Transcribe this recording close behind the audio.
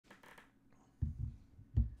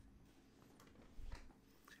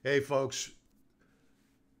Hey, folks,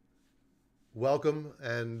 welcome,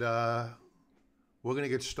 and we're gonna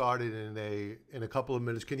get started in a couple of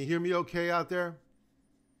minutes. Can you hear me okay out there?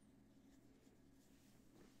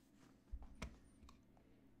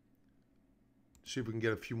 See if we can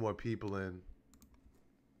get a few more people in.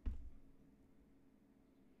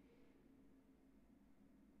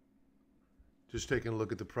 Just taking a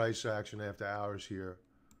look at the price action after hours here.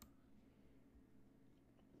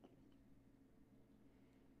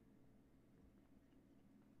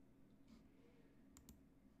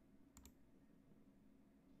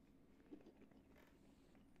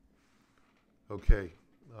 Okay.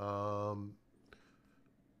 Um,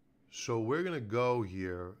 so we're gonna go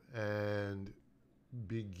here and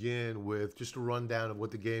begin with just a rundown of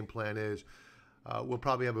what the game plan is. We'll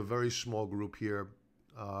probably have a very small group here.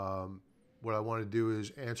 What I want to do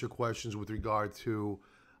is answer questions with regard to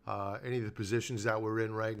any of the positions that we're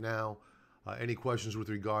in right now, any questions with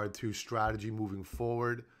regard to strategy moving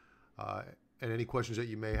forward, uh, and any questions that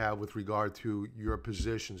you may have with regard to your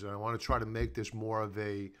positions. And I want to try to make this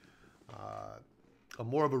uh,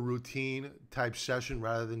 more of a routine type session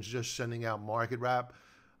rather than just sending out market wrap,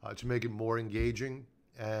 to make it more engaging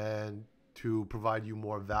and to provide you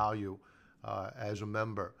more value as a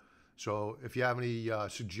member. So if you have any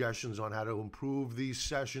suggestions on how to improve these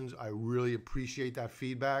sessions, I really appreciate that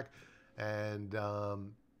feedback. And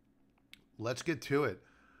let's get to it.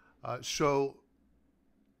 So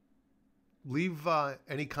leave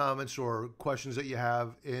any comments or questions that you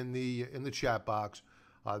have in the chat box.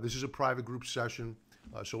 This is a private group session,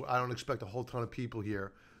 so I don't expect a whole ton of people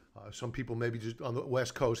here. Some people maybe just on the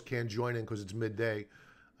West Coast can't join in because it's midday,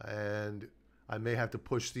 and I may have to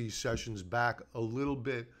push these sessions back a little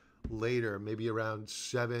bit later, maybe around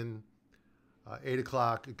 7, 8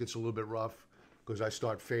 o'clock. It gets a little bit rough because I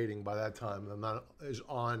start fading by that time. I'm not as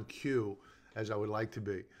on cue as I would like to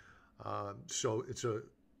be. So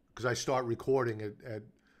because I start recording at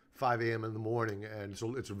 5 a.m. in the morning, and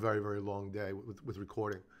so it's a very, very long day with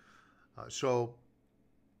recording. So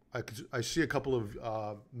I see a couple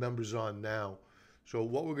of members on now. So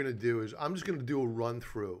what we're going to do is I'm just going to do a run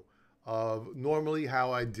through of normally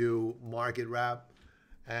how I do market wrap,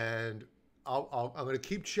 and I'm going to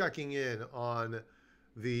keep checking in on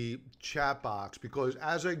the chat box because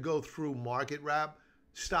as I go through market wrap,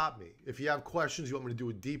 stop me. If you have questions, you want me to do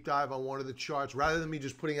a deep dive on one of the charts, rather than me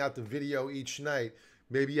just putting out the video each night,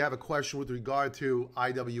 maybe you have a question with regard to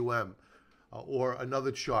IWM or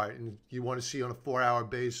another chart, and you want to see on a 4-hour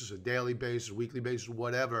basis, a daily basis, weekly basis,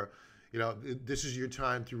 whatever. This is your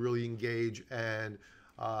time to really engage and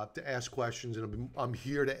to ask questions, and I'm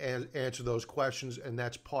here to answer those questions, and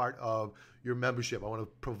that's part of your membership. I want to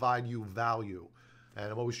provide you value,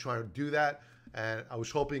 and I'm always trying to do that. And I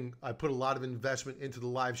was hoping I put a lot of investment into the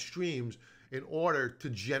live streams in order to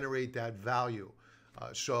generate that value.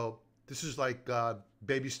 So this is like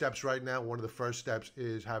baby steps right now. One of the first steps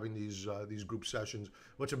is having these group sessions,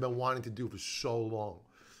 which I've been wanting to do for so long.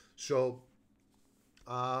 So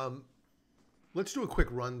let's do a quick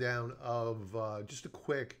rundown of just a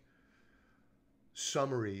quick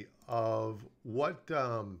summary of what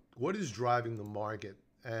is driving the market.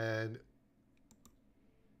 And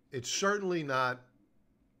it's certainly not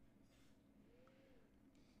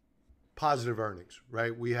positive earnings,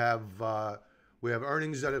 right? We have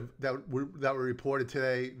earnings that were reported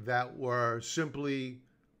today that were simply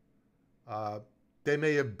they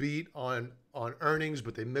may have beat on earnings,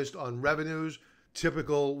 but they missed on revenues.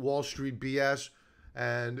 Typical Wall Street BS,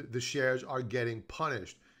 and the shares are getting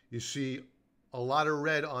punished. You see a lot of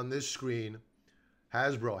red on this screen.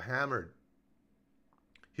 Hasbro hammered.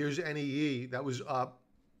 Here's NEE that was up.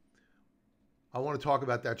 I want to talk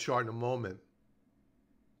about that chart in a moment.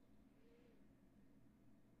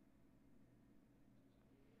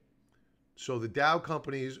 So the Dow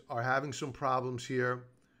companies are having some problems here.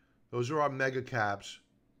 Those are our mega caps.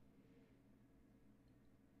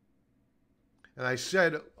 And I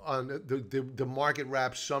said on the market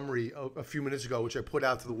wrap summary a few minutes ago, which I put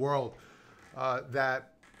out to the world,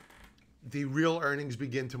 that the real earnings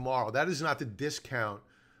begin tomorrow. That is not to discount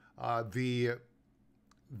the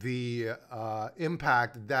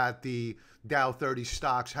impact that the Dow 30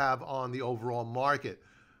 stocks have on the overall market.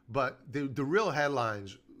 But the real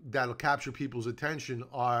headlines that'll capture people's attention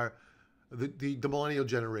are the millennial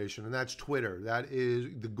generation, and that's Twitter. That is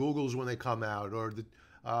the Googles when they come out, or the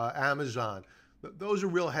Amazon. Those are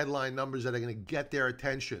real headline numbers that are going to get their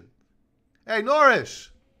attention. Hey, Norris.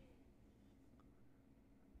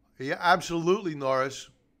 Yeah, absolutely, Norris.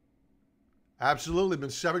 Absolutely. Been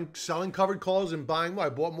selling covered calls and buying more. I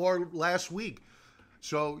bought more last week.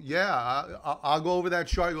 So, yeah, I'll go over that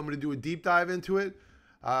chart. You want me to do a deep dive into it?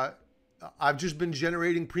 Uh, I've just been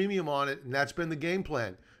generating premium on it, and that's been the game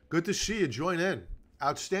plan. Good to see you. Join in.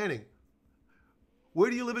 Outstanding. Where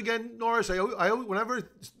do you live again, Norris? Whenever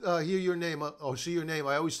hear your name or see your name,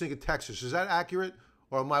 I always think of Texas. Is that accurate,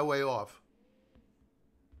 or am I way off?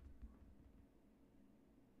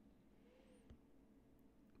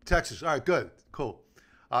 Texas. All right, good, cool.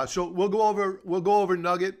 So we'll go over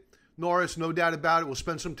Nugget, Norris, no doubt about it. We'll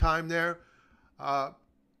spend some time there.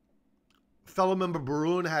 Fellow member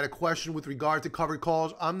Barun had a question with regard to covered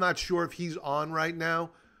calls. I'm not sure if he's on right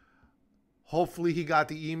now. Hopefully he got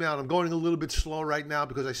the email. I'm going a little bit slow right now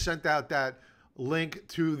because I sent out that link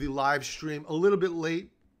to the live stream a little bit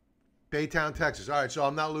late. Baytown, Texas. All right, so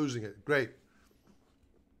I'm not losing it. Great.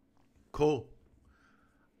 Cool.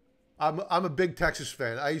 I'm a big Texas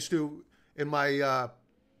fan. I used to in my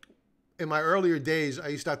earlier days, I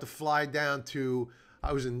used to have to fly down to.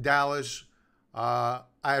 I was in Dallas. I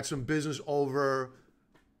had some business over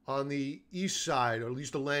on the east side, or at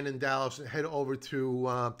least to land in Dallas and head over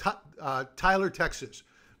to Tyler, Texas,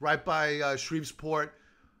 right by Shreveport,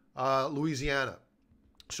 Louisiana.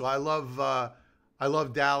 So I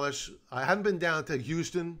love Dallas. I haven't been down to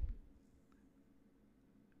Houston.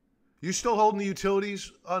 You still holding the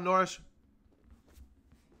utilities, Norris?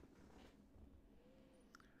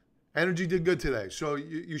 Energy did good today, so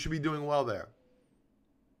you should be doing well there.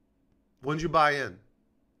 When did you buy in?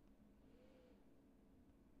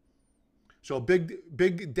 So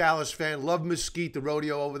big Dallas fan. Love Mesquite, the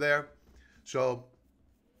rodeo over there. So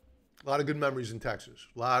a lot of good memories in Texas.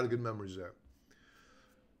 A lot of good memories there.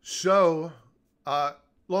 So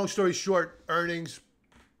long story short, earnings,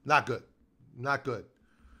 not good. Not good.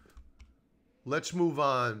 Let's move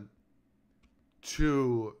on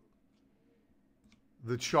to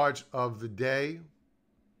the charts of the day.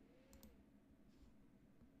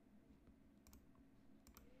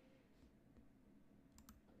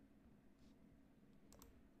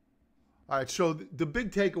 All right, so the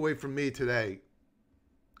big takeaway from me today,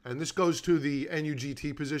 and this goes to the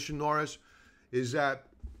NUGT position, Norris, is that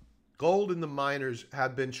gold and the miners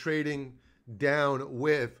have been trading down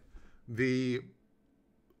with the...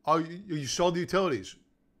 Oh, you sold the utilities.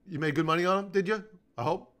 You made good money on them, did you? I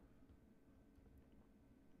hope.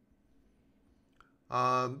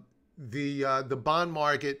 The bond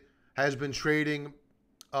market has been trading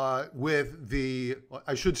with the...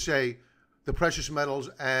 I should say... the precious metals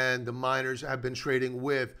and the miners have been trading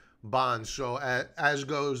with bonds. So as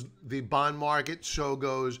goes the bond market, so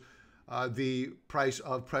goes the price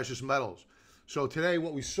of precious metals. So today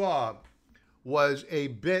what we saw was a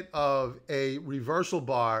bit of a reversal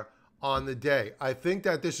bar on the day. I think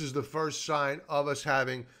that this is the first sign of us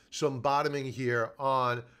having some bottoming here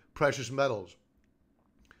on precious metals.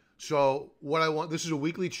 So what I want, this is a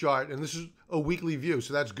weekly chart and this is a weekly view,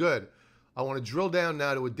 so that's good. I want to drill down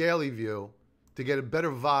now to a daily view to get a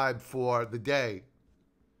better vibe for the day.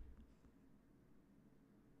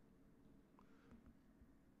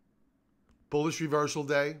 Bullish reversal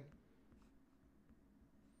day.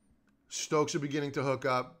 Stokes are beginning to hook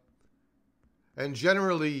up. And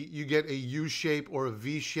generally, you get a U-shape or a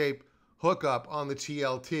V-shape hookup on the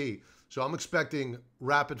TLT. So I'm expecting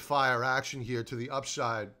rapid fire action here to the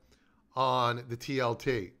upside on the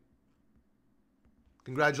TLT.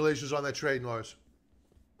 Congratulations on that trade, Norris.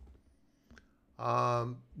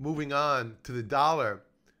 Moving on to the dollar.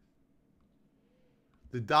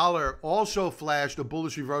 The dollar also flashed a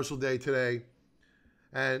bullish reversal day today,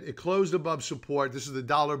 and it closed above support. This is the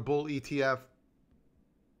dollar bull ETF.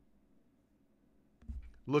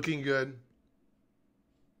 Looking good.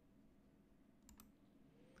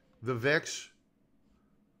 The VIX,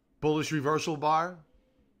 bullish reversal bar.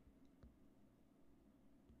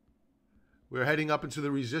 We're heading up into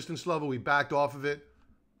the resistance level. We backed off of it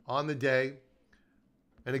on the day.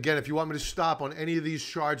 And again, if you want me to stop on any of these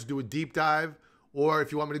charts, do a deep dive, or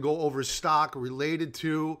if you want me to go over stock related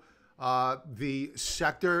to the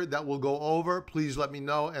sector that we'll go over, please let me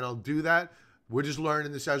know and I'll do that. We're just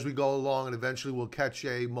learning this as we go along, and eventually we'll catch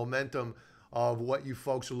a momentum of what you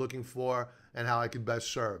folks are looking for and how I can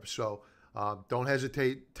best serve. So don't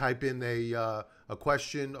hesitate. Type in a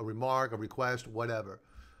question, a remark, a request, whatever.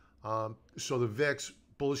 So the VIX,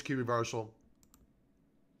 bullish key reversal.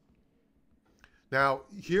 Now,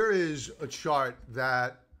 here is a chart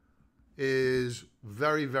that is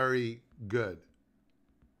very, very good.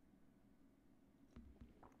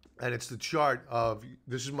 And it's the chart of,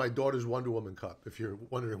 this is my daughter's Wonder Woman cup, if you're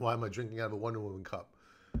wondering why am I drinking out of a Wonder Woman cup.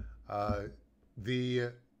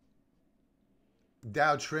 The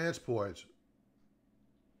Dow Transports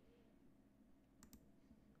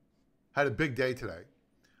had a big day today.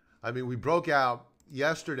 I mean, we broke out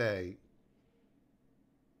yesterday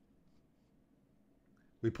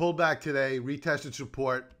We pulled back today, retested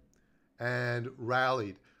support, and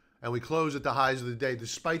rallied. And we closed at the highs of the day,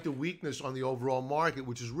 despite the weakness on the overall market,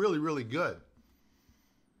 which is really, really good.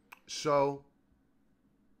 So,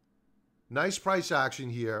 nice price action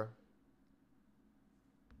here.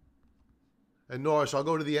 And Norris, I'll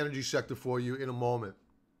go to the energy sector for you in a moment.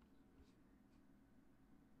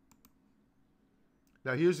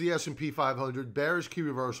 Now, here's the S&P 500, bearish key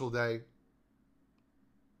reversal day.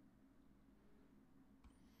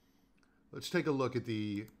 Let's take a look at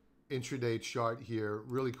the intraday chart here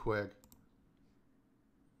really quick.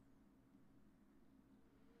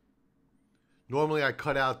 Normally I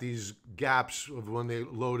cut out these gaps of when they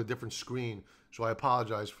load a different screen, so I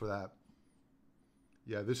apologize for that.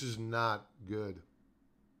 Yeah, this is not good.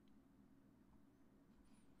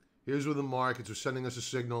 Here's where the markets are sending us a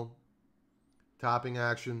signal. Topping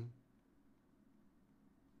action.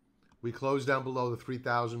 We closed down below the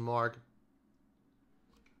 3,000 mark.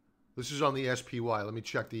 This is on the SPY. Let me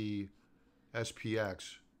check the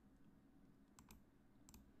SPX.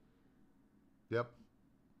 Yep.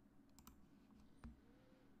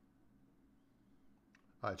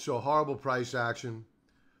 All right, so horrible price action.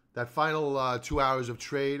 That final 2 hours of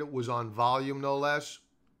trade was on volume, no less.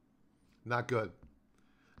 Not good.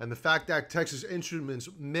 And the fact that Texas Instruments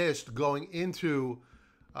missed going into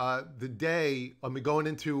the day, going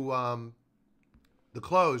into the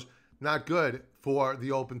close, not good for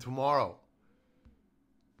the open tomorrow.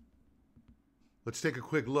 Let's take a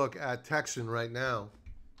quick look at Texan right now.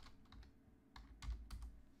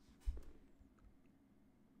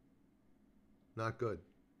 Not good.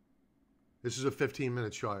 This is a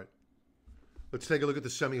 15-minute chart. Let's take a look at the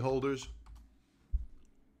semi-holders.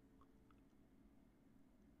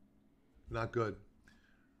 Not good.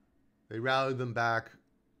 They rallied them back.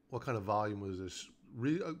 What kind of volume was this?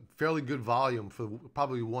 Fairly good volume for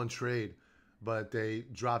probably one trade, but they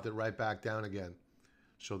dropped it right back down again.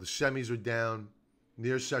 So the semis are down,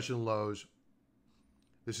 near session lows.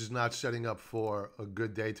 This is not setting up for a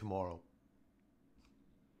good day tomorrow.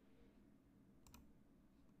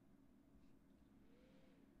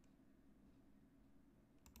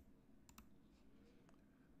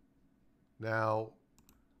 Now,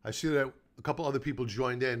 I see that a couple other people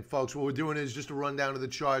joined in. Folks, what we're doing is just a rundown of the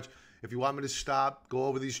charts. If you want me to stop, go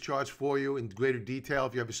over these charts for you in greater detail.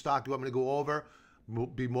 If you have a stock you want me to go over, we'll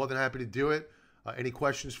be more than happy to do it. Any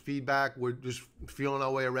questions, feedback, we're just feeling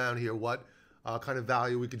our way around here. What kind of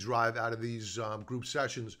value we could drive out of these group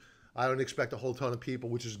sessions. I don't expect a whole ton of people,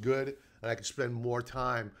 which is good. And I can spend more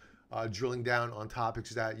time drilling down on topics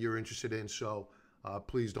that you're interested in. So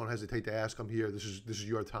please don't hesitate to ask. I'm here. This is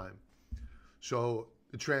your time. So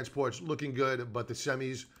the transport's looking good, but the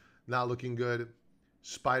semis not looking good.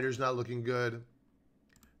 Spider's not looking good.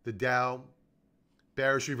 The Dow,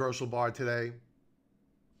 bearish reversal bar today.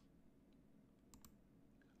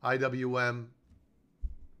 IWM.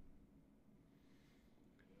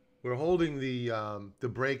 We're holding the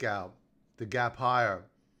breakout, the gap higher.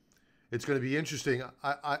 It's going to be interesting.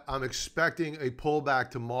 I'm expecting a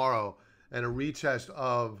pullback tomorrow and a retest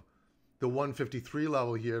of the 153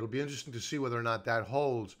 level here. It'll be interesting to see whether or not that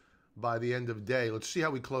holds by the end of the day. Let's see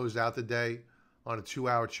how we closed out the day on a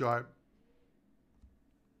 2-hour chart.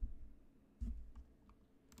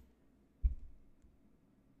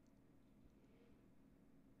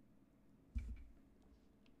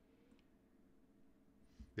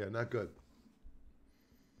 Yeah, not good.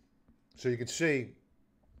 So you can see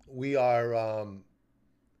we are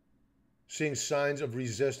seeing signs of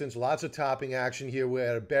resistance. Lots of topping action here. We're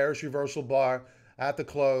at a bearish reversal bar at the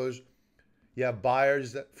close. You have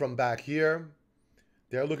buyers from back here.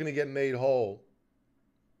 They're looking to get made whole.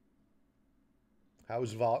 How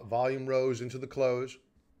is volume rose into the close?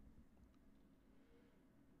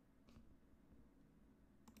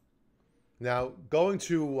 Now, going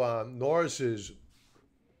to Norris's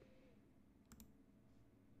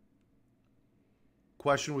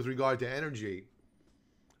question with regard to energy.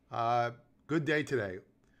 Good day today.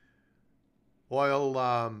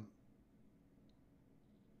 Oil.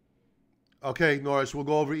 Okay, Norris, we'll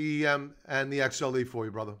go over EM and the XLE for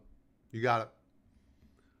you, brother. You got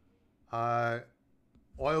it.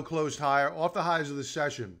 Oil closed higher, off the highs of the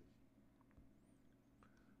session.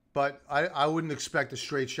 But I wouldn't expect a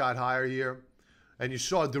straight shot higher here. And you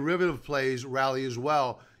saw derivative plays rally as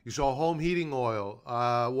well. You saw home heating oil.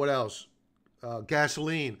 What else?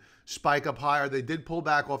 Gasoline spike up higher. They did pull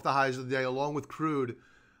back off the highs of the day along with crude.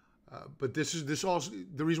 But this also,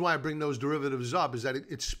 the reason why I bring those derivatives up is that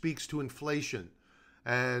it speaks to inflation.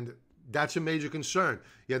 And that's a major concern.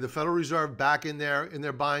 You have the Federal Reserve back in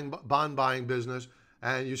their bond buying business,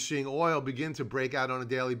 and you're seeing oil begin to break out on a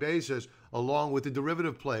daily basis along with the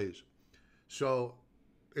derivative plays. So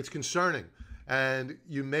it's concerning. And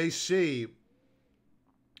you may see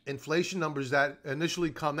inflation numbers that initially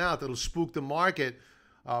come out that'll spook the market,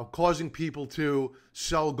 causing people to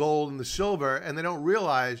sell gold and the silver, and they don't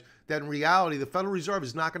realize that in reality, the Federal Reserve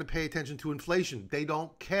is not going to pay attention to inflation. They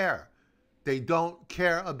don't care. They don't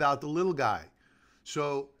care about the little guy.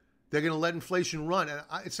 So they're going to let inflation run. And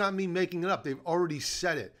it's not me making it up. They've already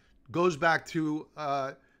said it. Goes back to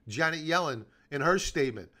Janet Yellen in her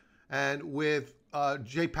statement. And with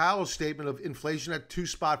Jay Powell's statement of inflation at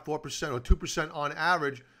 2.4% or 2% on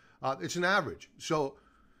average, it's an average. So,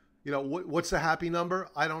 you know, what's the happy number?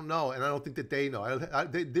 I don't know, and I don't think that they know.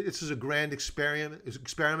 This is a grand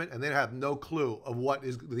experiment, and they have no clue of what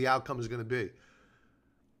is the outcome is going to be.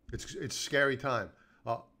 It's a scary time.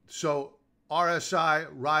 So RSI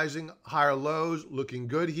rising, higher lows, looking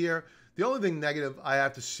good here. The only thing negative I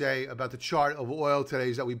have to say about the chart of oil today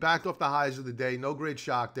is that we backed off the highs of the day. No great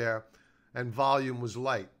shock there, and volume was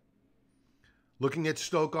light. Looking at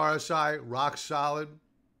Stoke RSI, rock solid,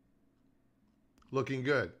 looking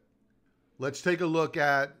good. Let's take a look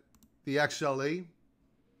at the XLE.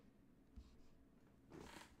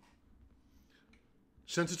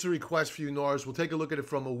 Since it's a request for you, Norris, we'll take a look at it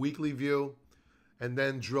from a weekly view and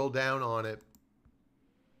then drill down on it.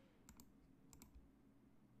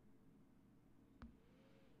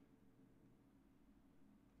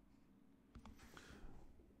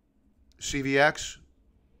 CVX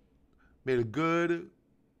made a good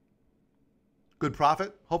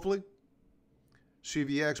profit, hopefully.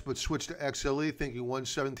 CVX, but switched to XLE, thinking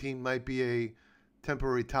 117 might be a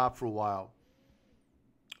temporary top for a while.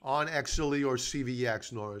 On XLE or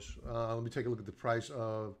CVX, Norris. Let me take a look at the price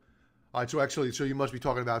of... All right, so XLE, so you must be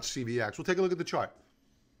talking about CVX. We'll take a look at the chart.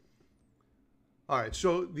 All right,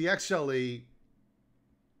 so the XLE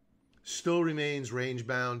still remains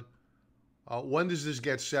range-bound. When does this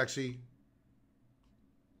get sexy?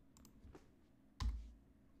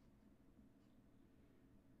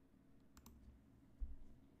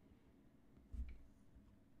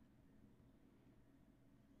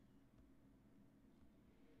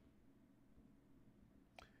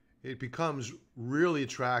 It becomes really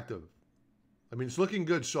attractive. I mean, it's looking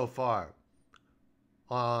good so far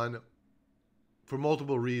for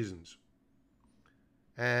multiple reasons.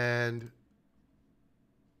 And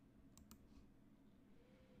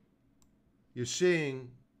you're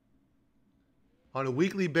seeing on a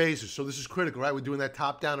weekly basis, so this is critical, right? We're doing that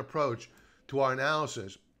top-down approach to our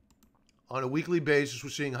analysis. On a weekly basis,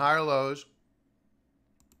 we're seeing higher lows,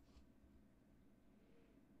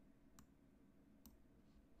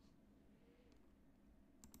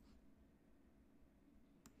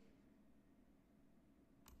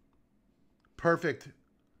 perfect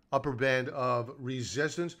upper band of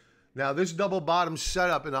resistance. Now, this double bottom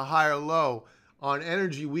setup in a higher low on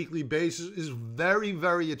energy weekly basis is very,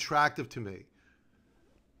 very attractive to me.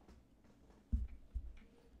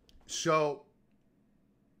 So,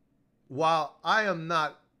 while I am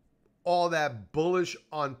not all that bullish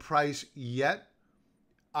on price yet,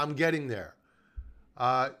 I'm getting there.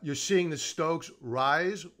 You're seeing the Stokes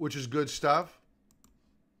rise, which is good stuff.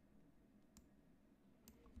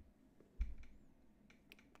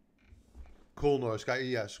 Cool, Norris.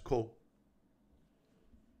 Yes, cool.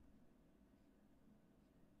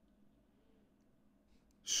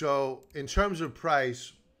 So, in terms of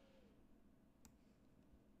price,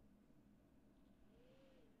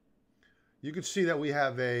 you can see that we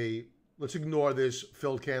have a, let's ignore this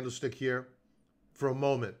filled candlestick here for a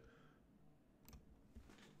moment.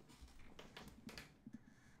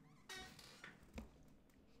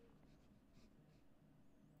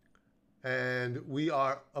 And we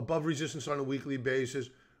are above resistance on a weekly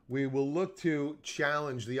basis. We will look to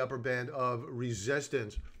challenge the upper band of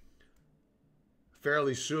resistance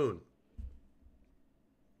fairly soon.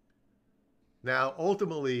 Now,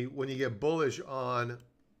 ultimately, when you get bullish on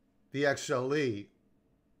the XLE,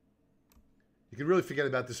 you can really forget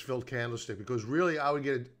about this filled candlestick, because really I would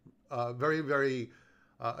get very, very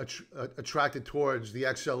attracted towards the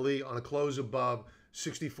XLE on a close above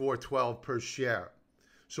 64.12 per share.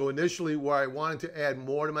 So initially, where I wanted to add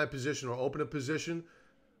more to my position or open a position,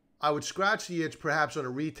 I would scratch the itch perhaps on a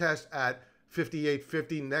retest at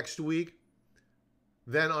 58.50 next week.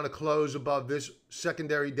 Then on a close above this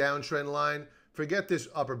secondary downtrend line, forget this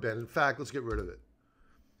upper band. In fact, let's get rid of it.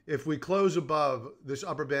 If we close above this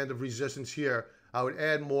upper band of resistance here, I would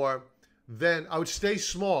add more. Then I would stay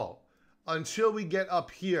small until we get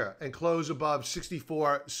up here and close above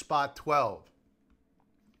 64.12.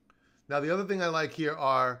 Now, the other thing I like here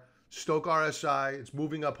are Stoke RSI. It's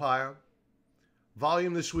moving up higher.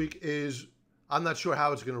 Volume this week is, I'm not sure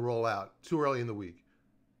how it's going to roll out. Too early in the week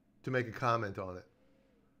to make a comment on it.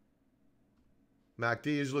 MACD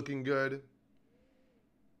is looking good.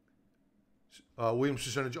 Williams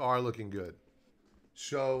percentage R looking good.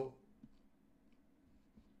 So,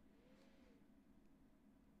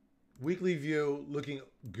 weekly view looking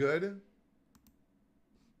good.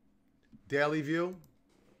 Daily view.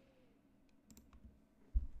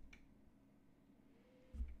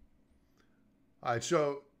 All right,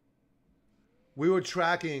 so we were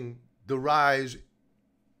tracking the rise.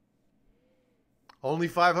 Only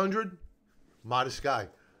 500? Modest guy.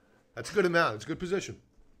 That's a good amount. It's a good position.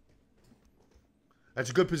 That's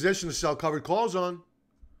a good position to sell covered calls on.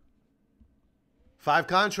 5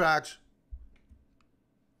 contracts.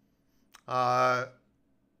 So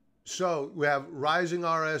we have rising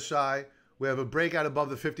RSI. We have a breakout above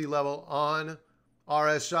the 50 level on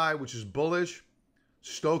RSI, which is bullish.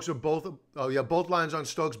 Stokes are both lines on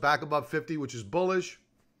Stokes back above 50, which is bullish.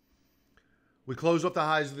 We close off the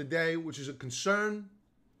highs of the day, which is a concern.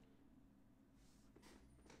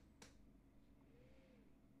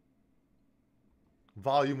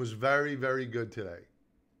 Volume was very, very good today.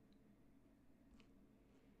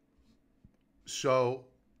 So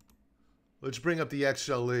let's bring up the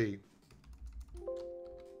XLE.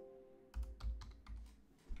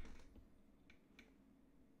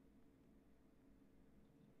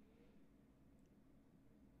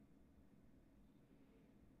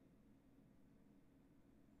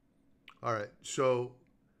 All right, so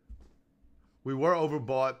we were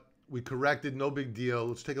overbought. We corrected, no big deal.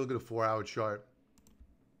 Let's take a look at a 4-hour chart.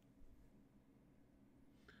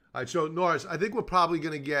 All right, so Norris, I think we're probably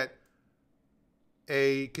going to get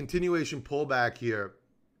a continuation pullback here,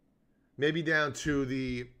 maybe down to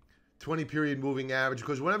the 20-period moving average,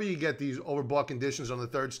 because whenever you get these overbought conditions on the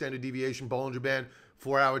 3rd standard deviation Bollinger Band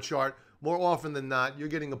 4-hour chart, more often than not, you're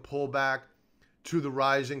getting a pullback to the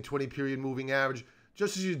rising 20-period moving average,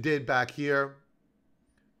 just as you did back here,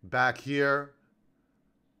 back here,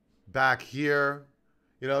 back here,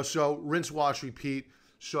 you know, so rinse, wash, repeat.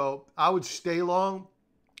 So I would stay long.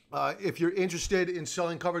 If you're interested in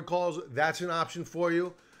selling covered calls, that's an option for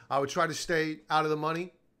you. I would try to stay out of the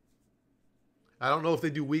money. I don't know if they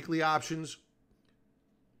do weekly options.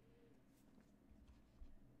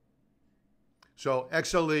 So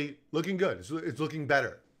XLE looking good. It's looking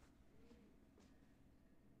better.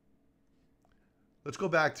 Let's go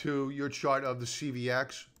back to your chart of the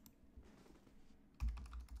CVX.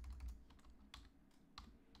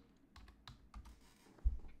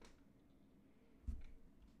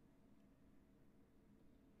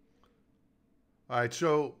 All right,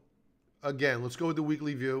 so again, let's go with the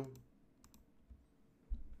weekly view.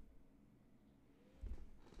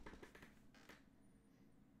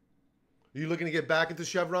 Are you looking to get back into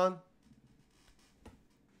Chevron?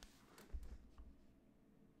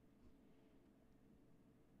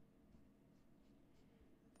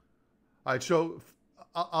 All right, so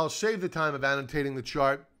I'll save the time of annotating the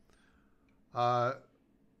chart.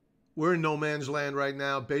 We're in no man's land right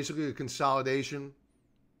now, basically a consolidation.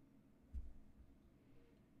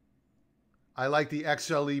 I like the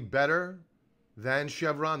XLE better than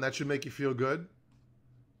Chevron. That should make you feel good.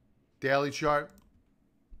 Daily chart.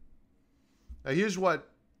 Now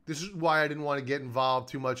this is why I didn't want to get involved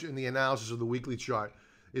too much in the analysis of the weekly chart,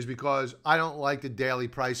 is because I don't like the daily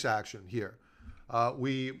price action here.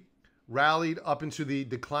 We rallied up into the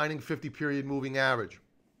declining 50-period moving average.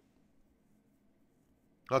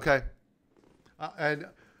 Okay. And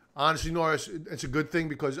honestly, Norris, it's a good thing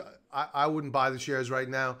because I wouldn't buy the shares right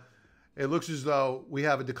now. It looks as though we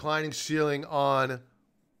have a declining ceiling on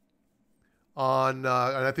and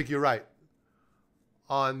I think you're right,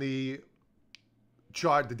 on the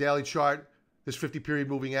chart, the daily chart, this 50-period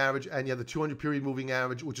moving average, and you have the 200-period moving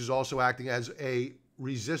average, which is also acting as a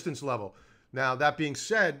resistance level. Now, that being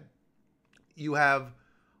said, you have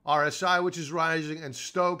RSI, which is rising, and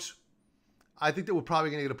Stokes. I think that we're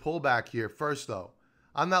probably going to get a pullback here first, though.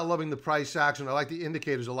 I'm not loving the price action. I like the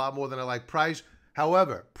indicators a lot more than I like price.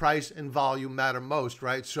 However, price and volume matter most,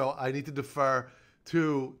 right? So I need to defer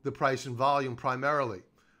to the price and volume primarily.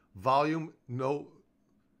 Volume, no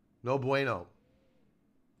bueno.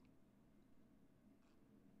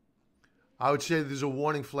 I would say that there's a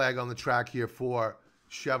warning flag on the track here for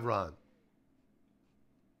Chevron.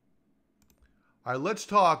 All right, let's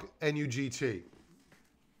talk NUGT.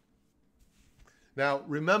 Now,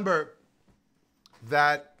 remember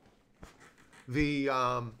that the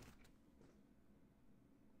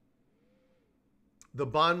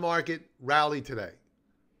bond market rallied today.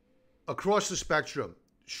 Across the spectrum,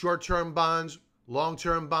 short-term bonds,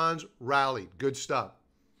 long-term bonds rallied. Good stuff.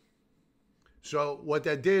 So what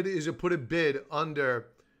that did is it put a bid under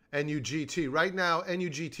NUGT. Right now,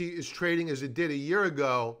 NUGT is trading as it did a year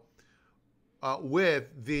ago with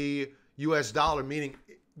the US dollar, meaning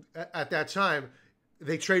at that time,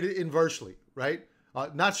 they traded inversely, right?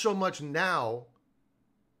 Not so much now,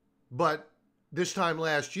 but this time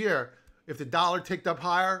last year, if the dollar ticked up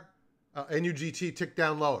higher, NUGT ticked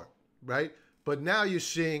down lower, right? But now you're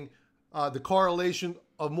seeing the correlation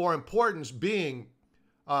of more importance being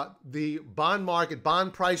the bond market,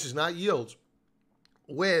 bond prices, not yields,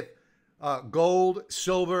 with gold,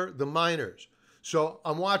 silver, the miners. So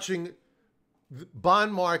I'm watching the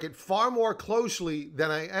bond market far more closely than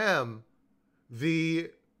I am the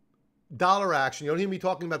dollar action. You don't hear me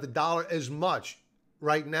talking about the dollar as much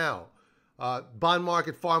right now. Bond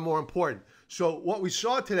market far more important. So what we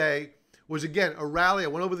saw today was, again, a rally. I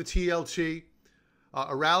went over the TLT,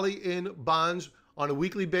 a rally in bonds on a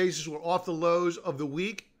weekly basis. We're off the lows of the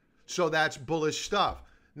week, so that's bullish stuff.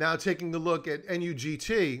 Now taking a look at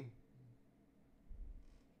NUGT,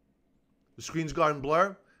 the screen's gone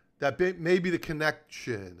blur. That may be the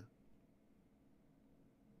connection.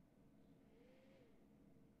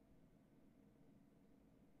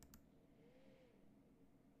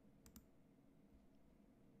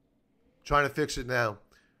 Trying to fix it now.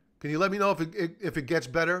 Can you let me know if it gets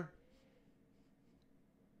better?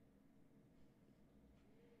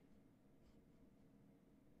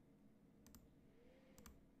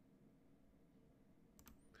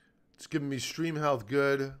 It's giving me stream health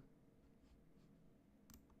good.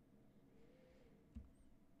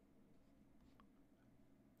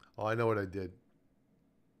 Oh, I know what I did.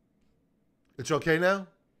 It's okay now?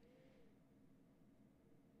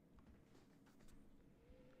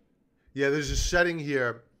 Yeah, there's a setting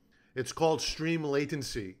here. It's called stream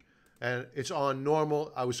latency, and it's on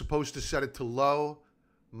normal. I was supposed to set it to low.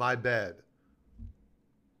 My bad.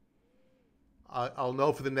 I'll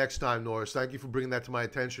know for the next time, Norris. Thank you for bringing that to my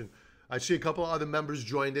attention. I see a couple of other members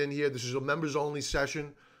joined in here. This is a members-only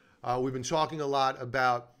session. We've been talking a lot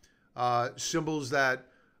about symbols that,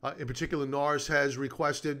 in particular, Norris has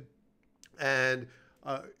requested. And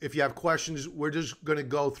if you have questions, we're just going to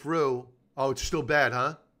go through. Oh, it's still bad,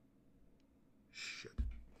 huh? Shit.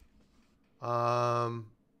 Huh.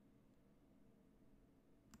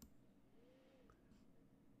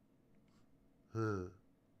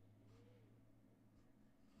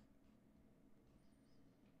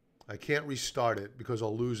 I can't restart it because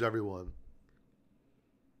I'll lose everyone.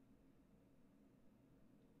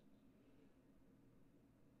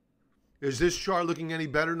 Is this chart looking any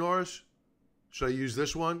better, Norris? Should I use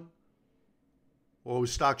this one? Or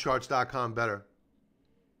was stockcharts.com better?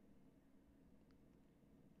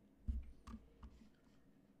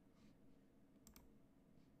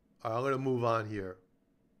 All right, I'm going to move on here.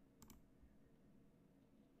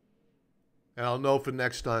 And I'll know for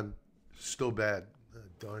next time. Still bad.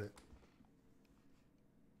 Darn it.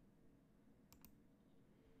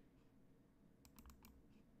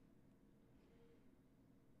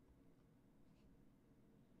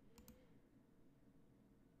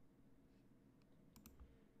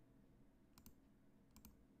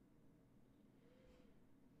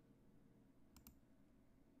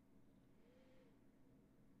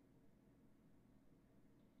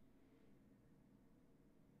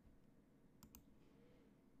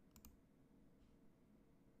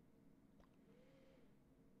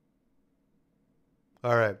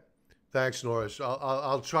 All right. Thanks, Norris.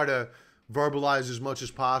 I'll try to verbalize as much as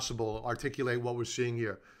possible, articulate what we're seeing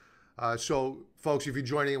here. So, folks, if you're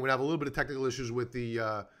joining, we have a little bit of technical issues with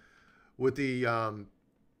the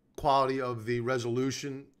quality of the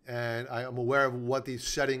resolution, and I'm aware of what the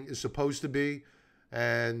setting is supposed to be,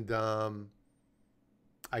 and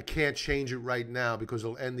I can't change it right now because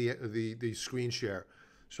it'll end the screen share.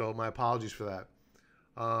 So my apologies for that.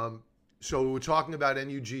 So we're talking about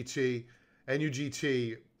NUGT.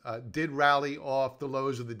 NUGT did rally off the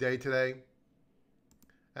lows of the day today.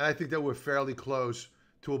 And I think that we're fairly close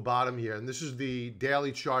to a bottom here. And this is the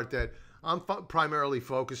daily chart that I'm primarily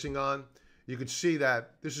focusing on. You can see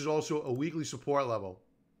that this is also a weekly support level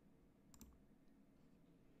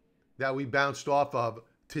that we bounced off of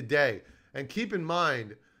today. And keep in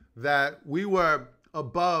mind that we were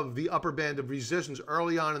above the upper band of resistance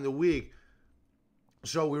early on in the week.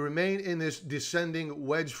 So we remain in this descending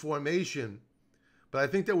wedge formation, but I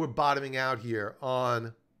think that we're bottoming out here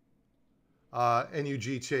on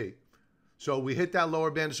NUGT. So we hit that lower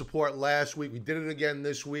band of support last week. We did it again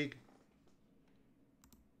this week.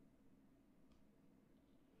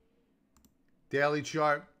 Daily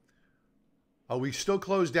chart. We still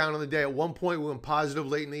closed down on the day. At one point, we went positive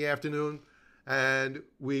late in the afternoon, and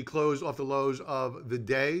we closed off the lows of the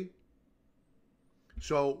day.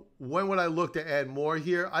 So when would I look to add more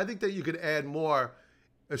here? I think that you could add more,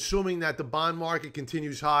 assuming that the bond market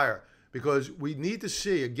continues higher, because we need to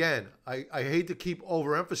see, again, I hate to keep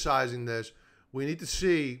overemphasizing this, we need to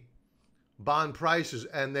see bond prices,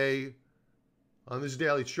 and they, on this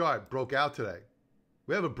daily chart, broke out today.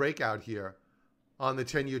 We have a breakout here on the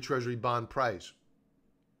 10-year Treasury bond price.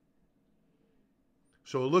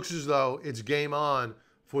 So it looks as though it's game on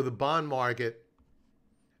for the bond market,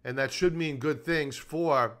 and that should mean good things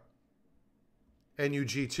for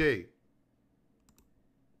NUGT.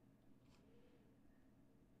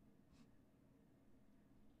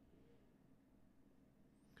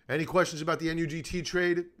 Any questions about the NUGT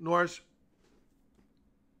trade, Norris?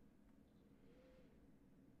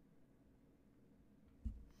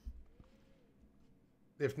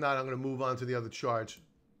 If not, I'm going to move on to the other charts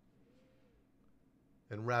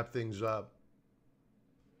and wrap things up.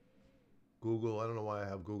 Google, I don't know why I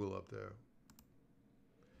have Google up there.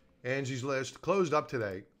 Angie's List closed up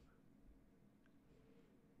today.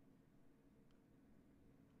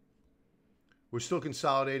 We're still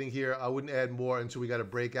consolidating here. I wouldn't add more until we got a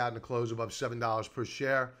breakout and a close above $7 per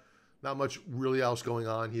share. Not much really else going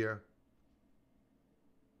on here.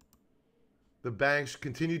 The banks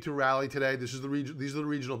continue to rally today. These are the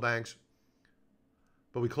regional banks.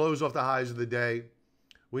 But we closed off the highs of the day.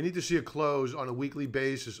 We need to see a close on a weekly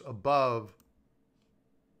basis above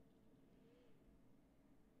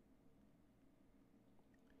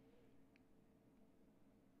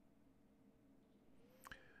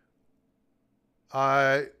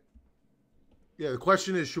the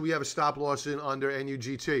question is, should we have a stop loss in under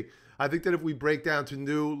NUGT? I think that if we break down to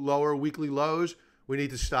new lower weekly lows, we need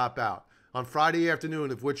to stop out. On Friday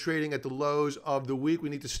afternoon, if we're trading at the lows of the week, we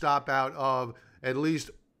need to stop out of at least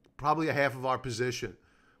probably a half of our position.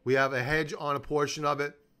 We have a hedge on a portion of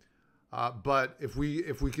it, but if we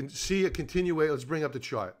can see a continuation, let's bring up the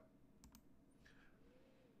chart.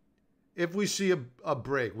 If we see a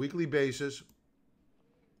break, weekly basis,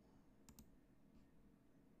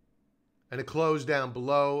 and a close down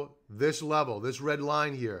below this level, this red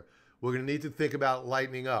line here, we're going to need to think about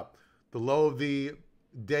lightening up. The low of the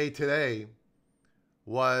day today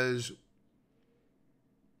was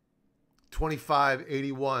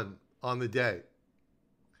 25.81 on the day.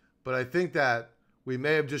 But I think that we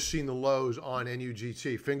may have just seen the lows on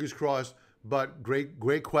NUGT. Fingers crossed, but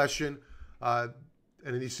great question. And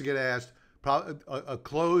it needs to get asked. Probably a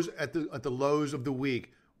close at the lows of the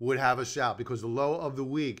week would have us out, because the low of the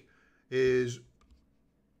week is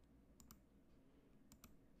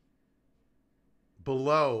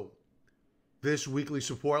below this weekly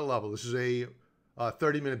support level. This is a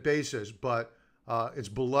 30-minute basis, but it's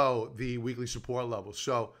below the weekly support level.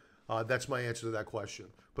 So that's my answer to that question.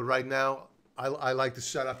 But right now, I like the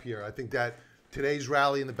setup here. I think that today's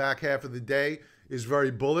rally in the back half of the day is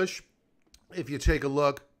very bullish. If you take a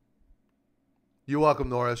look, you're welcome,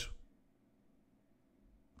 Norris.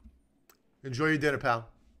 Enjoy your dinner, pal.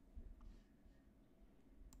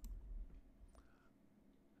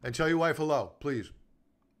 And tell your wife hello, please.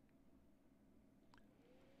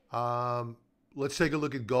 Let's take a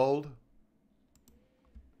look at gold.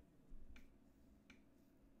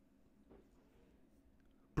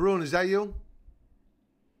 Bruin, is that you?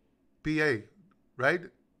 BA, right?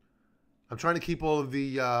 I'm trying to keep all of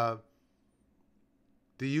the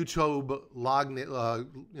YouTube log,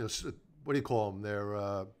 what do you call them?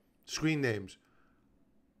 Their screen names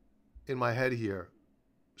in my head here.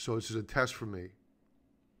 So this is a test for me.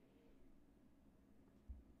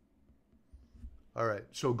 All right,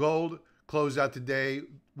 so gold closed out today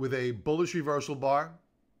with a bullish reversal bar.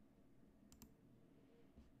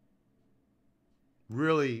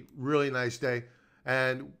 Really, really nice day.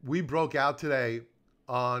 And we broke out today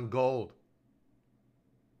on gold.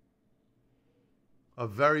 A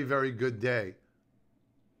very, very good day.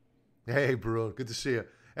 Hey, Bruin, good to see you.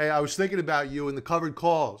 Hey, I was thinking about you in the covered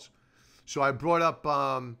calls. So I brought up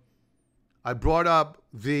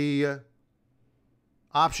the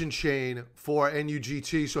option chain for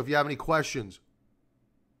NUGT. So if you have any questions,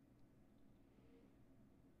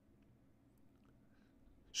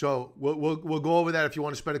 so we'll go over that if you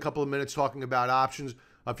want to spend a couple of minutes talking about options.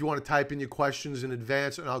 If you want to type in your questions in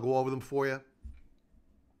advance, and I'll go over them for you.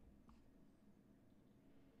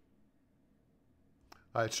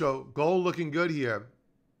 All right, so gold looking good here.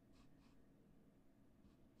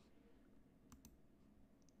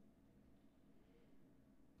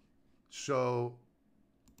 So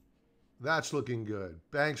that's looking good.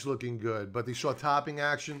 Banks looking good, but they saw topping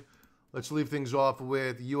action. Let's leave things off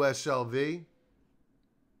with USLV.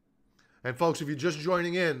 And folks, if you're just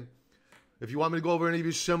joining in, if you want me to go over any of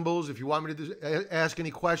your symbols, if you want me to ask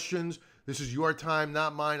any questions, This is your time,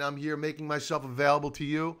 not mine. I'm here making myself available to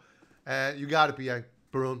you. And you got it, BA,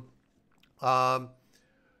 Barun.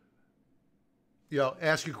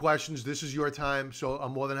 Ask your questions. This is your time. So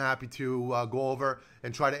I'm more than happy to go over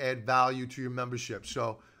and try to add value to your membership.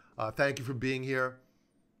 So thank you for being here.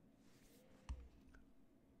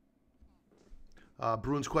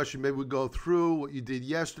 Bruin's question, maybe we go through what you did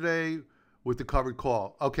yesterday with the covered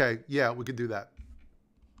call. Okay, yeah, we could do that.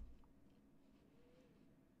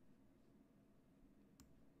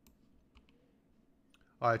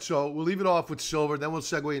 All right, so we'll leave it off with silver, then we'll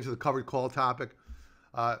segue into the covered call topic.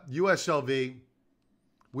 USLV,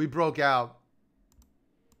 we broke out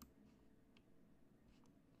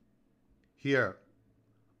here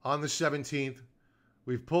on the 17th.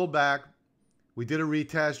 We've pulled back. We did a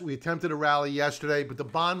retest. We attempted a rally yesterday, but the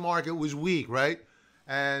bond market was weak, right?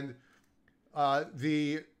 And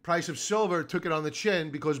the price of silver took it on the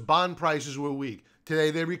chin because bond prices were weak. Today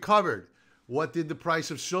they recovered. What did the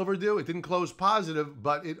price of silver do? It didn't close positive,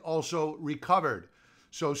 but it also recovered.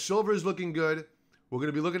 So silver is looking good. We're going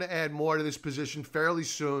to be looking to add more to this position fairly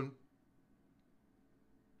soon.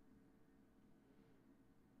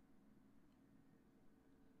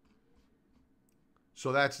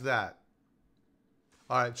 So that's that.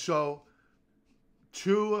 All right, so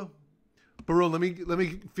Barun, let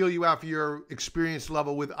me feel you out for your experience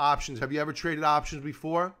level with options. Have you ever traded options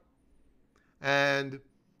before? And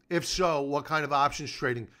if so, what kind of options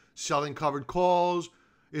trading? Selling covered calls?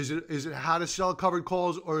 Is it how to sell covered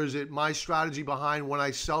calls, or is it my strategy behind when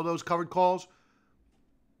I sell those covered calls?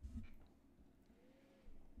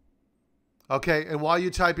 Okay, and while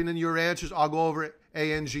you're typing in your answers, I'll go over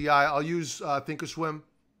ANGI. I'll use Thinkorswim.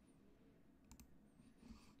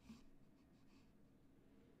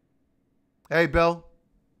 Hey, Bill.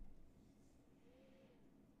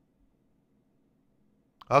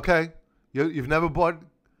 Okay. You've never bought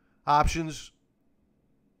options?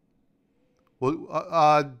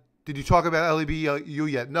 Well, did you talk about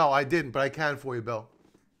LEBU yet? No, I didn't, but I can for you, Bill.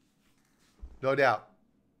 No doubt.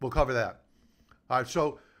 We'll cover that. All right,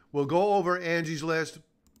 so we'll go over Angie's list.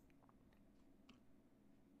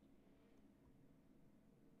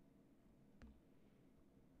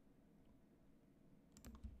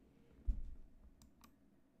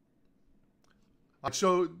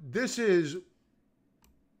 So this is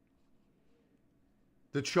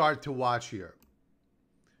the chart to watch here.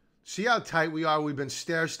 See how tight we are? We've been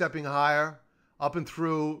stair-stepping higher, up and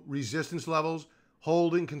through resistance levels,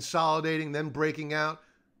 holding, consolidating, then breaking out,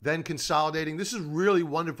 then consolidating. This is really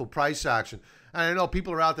wonderful price action. And I know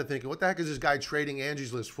people are out there thinking, what the heck is this guy trading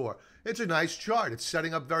Angie's List for? It's a nice chart. It's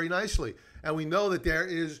setting up very nicely. And we know that there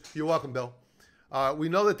is, you're welcome, Bill. We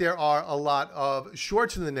know that there are a lot of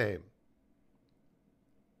shorts in the name.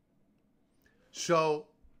 So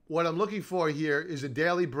what I'm looking for here is a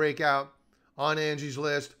daily breakout on Angie's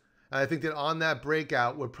List. And I think that on that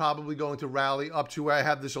breakout, we're probably going to rally up to where I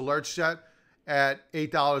have this alert set at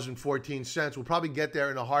 $8.14. We'll probably get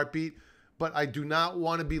there in a heartbeat, but I do not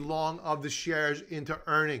want to be long of the shares into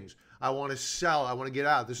earnings. I want to sell. I want to get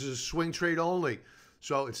out. This is a swing trade only.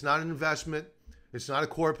 So it's not an investment. It's not a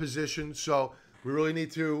core position. So we really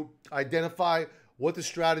need to identify what the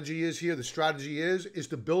strategy is here. The strategy is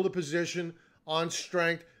to build a position on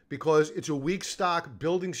strength, because it's a weak stock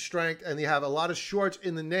building strength, and they have a lot of shorts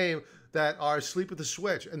in the name that are asleep at the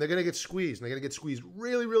switch, and they're going to get squeezed, and they're going to get squeezed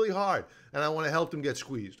really, really hard, and I want to help them get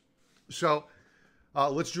squeezed. So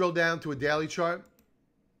let's drill down to a daily chart.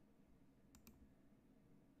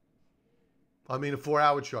 I mean a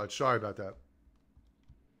 4-hour chart. Sorry about that.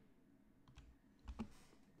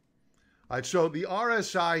 All right, so the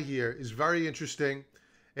RSI here is very interesting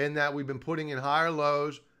in that we've been putting in higher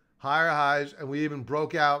lows, higher highs, and we even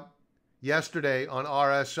broke out yesterday on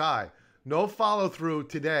RSI. No follow through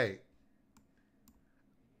today.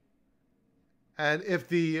 And if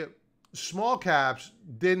the small caps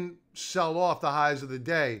didn't sell off the highs of the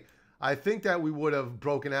day, I think that we would have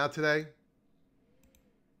broken out today.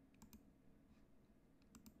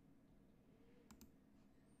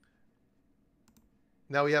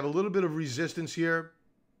 Now we have a little bit of resistance here.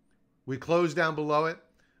 We closed down below it.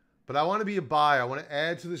 But I want to be a buyer. I want to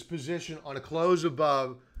add to this position on a close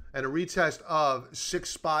above and a retest of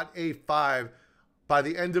 6.85 by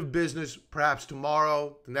the end of business, perhaps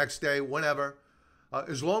tomorrow, the next day, whenever.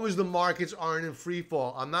 As long as the markets aren't in free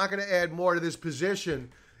fall, I'm not going to add more to this position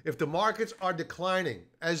if the markets are declining,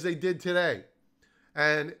 as they did today.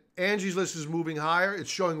 And Angie's List is moving higher. It's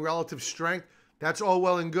showing relative strength. That's all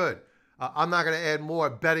well and good. I'm not going to add more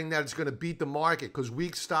betting that it's going to beat the market, because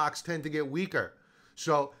weak stocks tend to get weaker.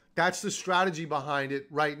 So that's the strategy behind it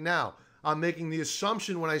right now. I'm making the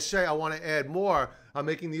assumption when I say I want to add more, I'm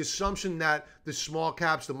making the assumption that the small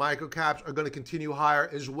caps, the micro caps are going to continue higher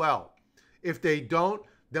as well. If they don't,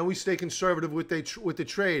 then we stay conservative with the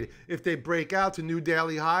trade. If they break out to new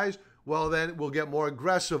daily highs, well, then we'll get more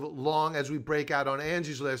aggressive long as we break out on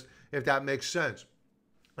Angie's list, if that makes sense.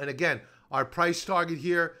 And again, our price target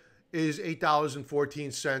here is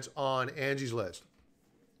 $8.14 on Angie's list.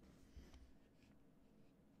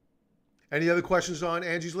 Any other questions on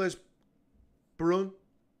Angie's list, Barun?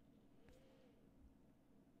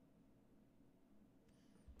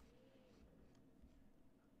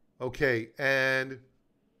 Okay, and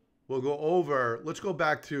we'll go over, let's go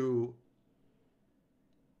back to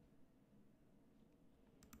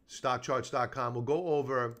stockcharts.com. We'll go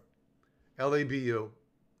over LABU.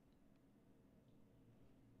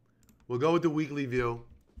 We'll go with the weekly view.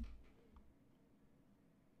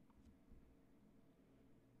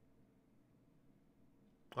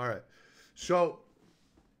 All right. So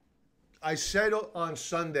I said on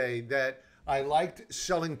Sunday that I liked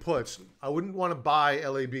selling puts. I wouldn't want to buy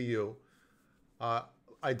LABU.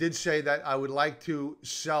 I did say that I would like to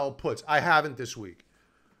sell puts. I haven't this week.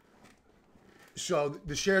 So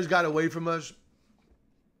the shares got away from us.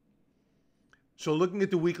 So looking at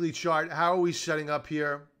the weekly chart, how are we setting up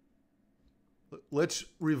here? Let's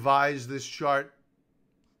revise this chart.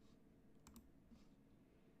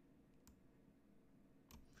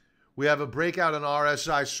 We have a breakout on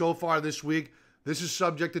RSI so far this week. This is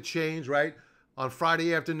subject to change, right? On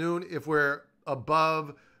Friday afternoon, if we're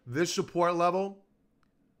above this support level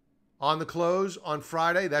on the close on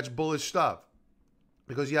Friday, that's bullish stuff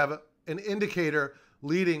because you have an indicator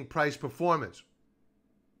leading price performance.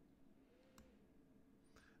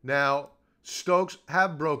 Now, Stokes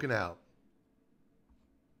have broken out.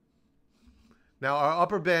 Now, our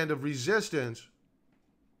upper band of resistance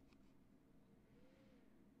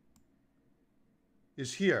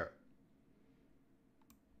is here.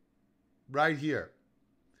 Right here.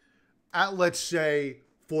 At, let's say,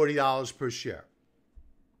 $40 per share.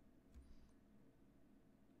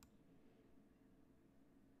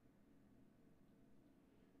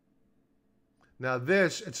 Now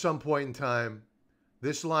this, at some point in time,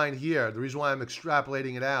 this line here, the reason why I'm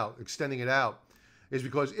extrapolating it out, extending it out, is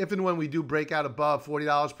because if and when we do break out above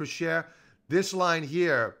 $40 per share, this line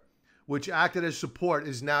here, which acted as support,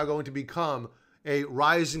 is now going to become a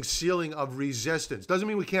rising ceiling of resistance. Doesn't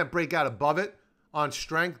mean we can't break out above it on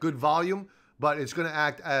strength, good volume, but it's going to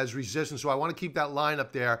act as resistance. So I want to keep that line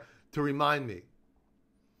up there to remind me.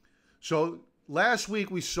 So last week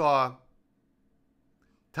we saw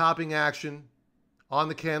topping action on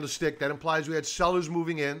the candlestick. That implies we had sellers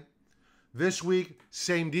moving in. This week,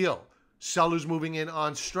 same deal. Sellers moving in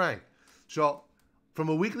on strength. So from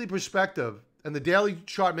a weekly perspective, and the daily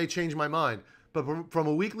chart may change my mind, but from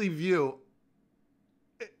a weekly view,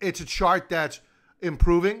 it's a chart that's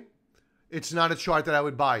improving. It's not a chart that I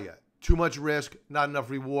would buy yet. Too much risk, not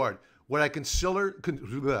enough reward. Would I consider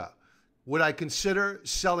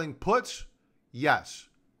selling puts? Yes.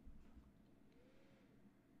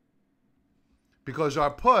 Because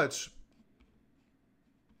our puts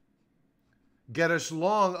get us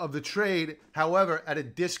long of the trade, however, at a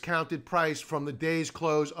discounted price from the day's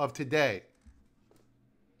close of today.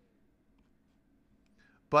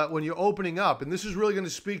 But when you're opening up, and this is really going to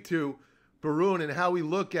speak to Barun and how we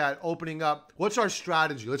look at opening up, what's our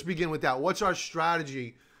strategy? Let's begin with that. What's our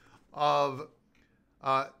strategy of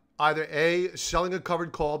either A, selling a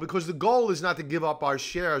covered call, because the goal is not to give up our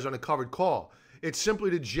shares on a covered call. It's simply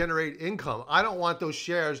to generate income. I don't want those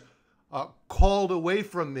shares called away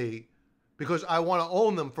from me because I want to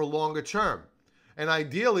own them for longer term. And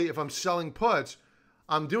ideally, if I'm selling puts,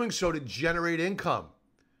 I'm doing so to generate income.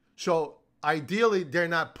 So ideally, they're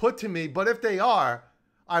not put to me, but if they are,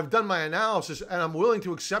 I've done my analysis and I'm willing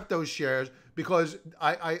to accept those shares because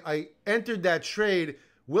I entered that trade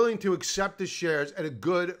willing to accept the shares at a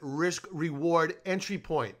good risk-reward entry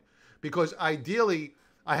point. Because ideally,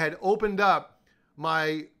 I had opened up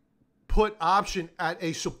my put option at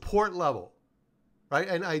a support level, right?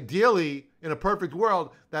 And ideally, in a perfect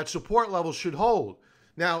world, that support level should hold.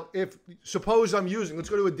 Now, suppose I'm using, let's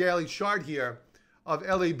go to a daily chart here of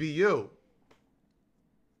LABU.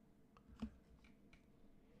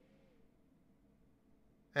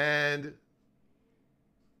 And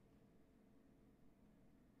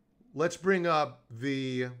let's bring up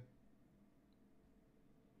the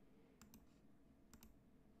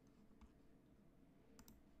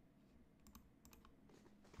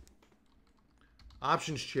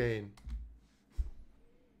options chain.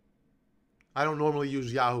 I don't normally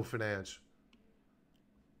use Yahoo Finance,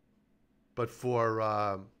 but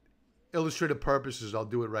for illustrative purposes, I'll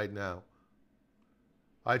do it right now.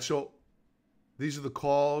 All right, so These are the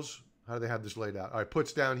calls. How do they have this laid out? All right,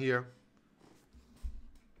 puts down here.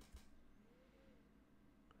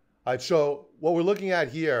 All right, so what we're looking at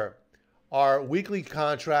here are weekly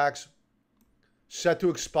contracts set to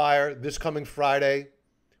expire this coming Friday,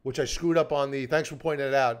 which I screwed up on the, thanks for pointing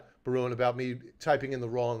it out, Barun, about me typing in the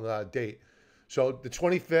wrong date. So the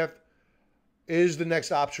 25th is the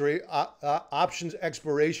next options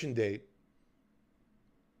expiration date.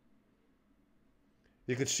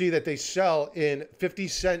 You can see that they sell in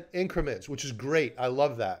 50-cent increments, which is great. I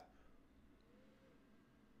love that.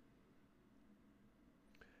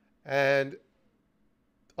 And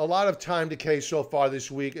a lot of time decay so far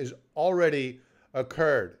this week has already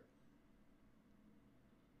occurred.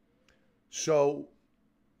 So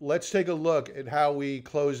let's take a look at how we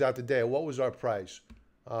closed out the day. What was our price?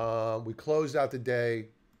 We closed out the day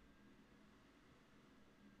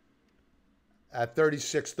at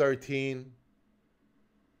 36.13.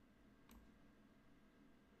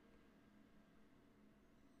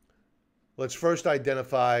 Let's first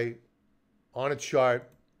identify on a chart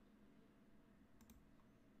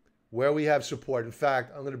where we have support. In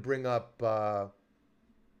fact, I'm going to bring up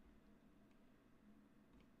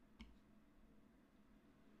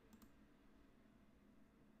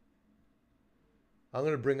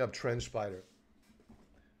TrendSpider.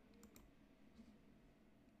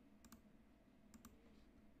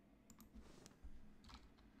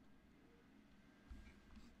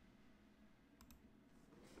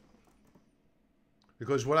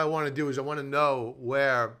 Because what I want to do is I want to know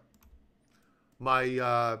where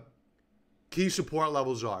my key support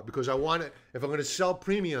levels are. Because I want it, if I'm going to sell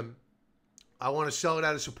premium, I want to sell it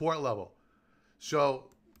at a support level. So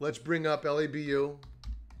let's bring up LABU.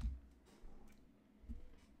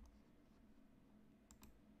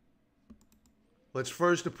 Let's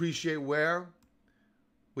first appreciate where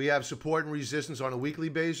we have support and resistance on a weekly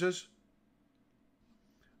basis.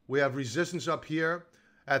 We have resistance up here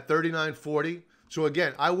at 39.40. So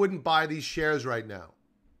again, I wouldn't buy these shares right now.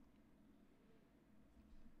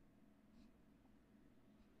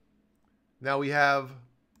 Now we have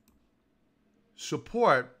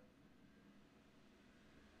support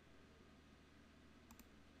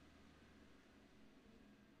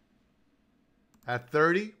at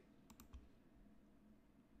 30.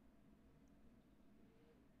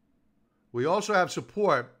 We also have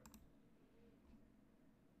support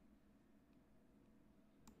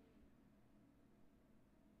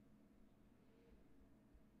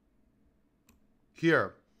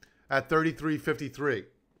here at 33.53.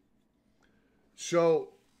 So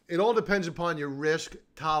it all depends upon your risk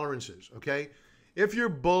tolerances, okay? If you're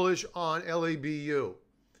bullish on LABU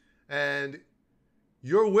and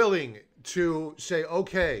you're willing to say,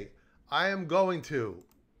 okay, I am going to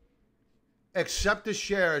accept the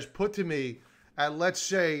shares put to me at, let's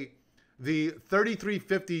say, the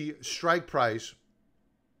 33.50 strike price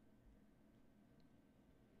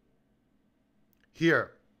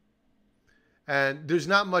here. And there's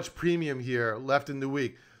not much premium here left in the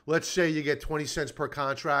week. Let's say you get 20 cents per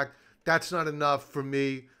contract. That's not enough for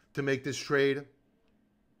me to make this trade.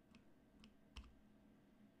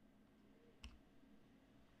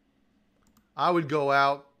 I would go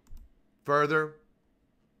out further.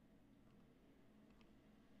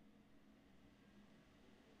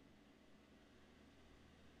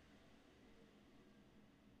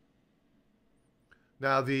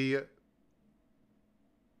 Now the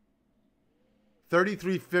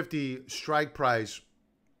 33.50 strike price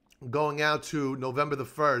going out to November the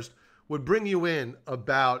 1st would bring you in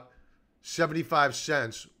about 75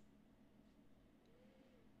 cents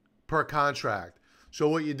per contract. So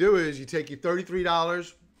what you do is you take your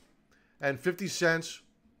 $33.50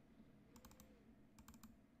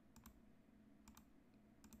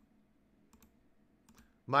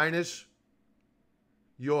 minus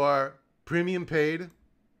your premium paid.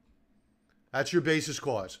 That's your basis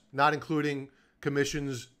cost, not including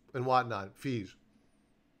commissions and whatnot, fees.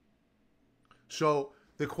 So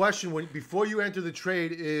the question before you enter the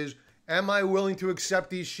trade is, am I willing to accept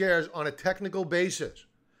these shares on a technical basis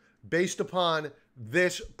based upon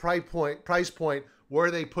this price point where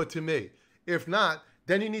they put to me? If not,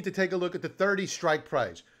 then you need to take a look at the 30 strike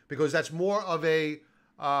price, because that's more of a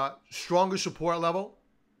stronger support level.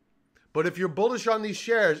 But if you're bullish on these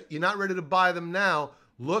shares, you're not ready to buy them now,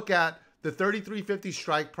 look at the 33.50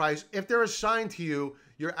 strike price. If they're assigned to you,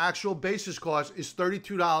 your actual basis cost is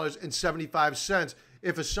 $32.75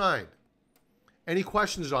 if assigned. Any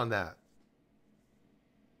questions on that?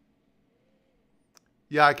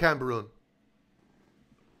 Yeah, I can, Barun.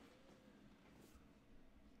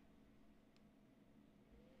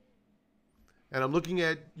 And I'm looking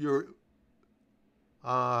at your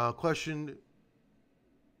question.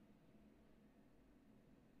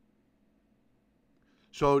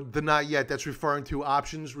 So the not yet, that's referring to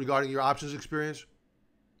options, regarding your options experience.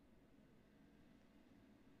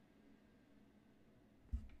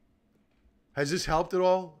 Has this helped at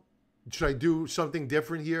all? Should I do something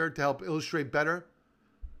different here to help illustrate better?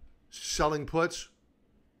 Selling puts.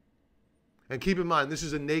 And keep in mind, this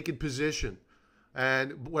is a naked position.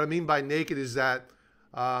 And what I mean by naked is that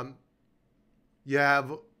you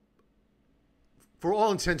have, for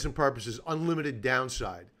all intents and purposes, unlimited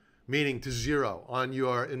downside, meaning to zero on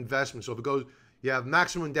your investment. So if it goes, you have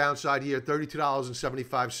maximum downside here,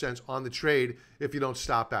 $32.75 on the trade if you don't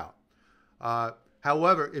stop out.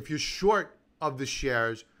 However, if you're short of the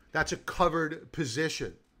shares, that's a covered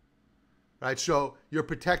position, right? So you're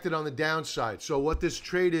protected on the downside. So what this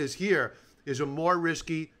trade is here is a more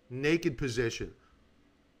risky naked position.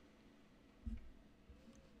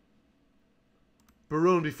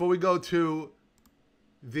 Barun, before we go to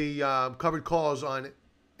the covered calls on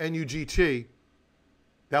NUGT,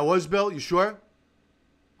 that was built, you sure?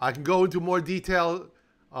 I can go into more detail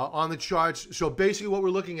on the charts. So basically what we're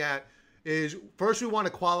looking at is, first we want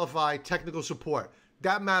to qualify technical support.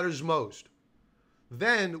 That matters most.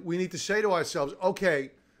 Then we need to say to ourselves,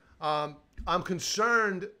 okay, I'm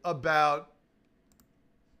concerned about,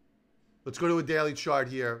 let's go to a daily chart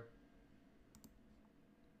here.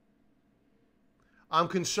 I'm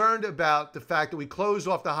concerned about the fact that we closed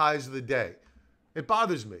off the highs of the day. It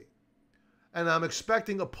bothers me. And I'm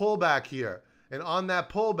expecting a pullback here. And on that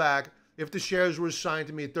pullback, if the shares were assigned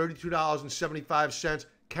to me at $32.75,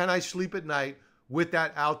 can I sleep at night with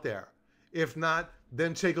that out there? If not,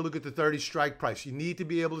 then take a look at the 30 strike price. You need to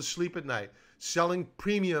be able to sleep at night. Selling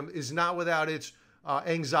premium is not without its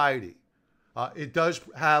anxiety. It does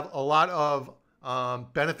have a lot of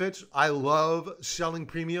benefits. I love selling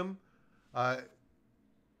premium.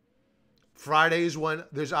 Fridays when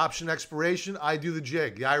there's option expiration, I do the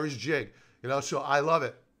jig, the Irish jig, you know, so I love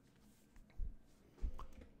it.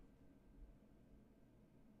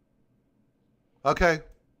 Okay.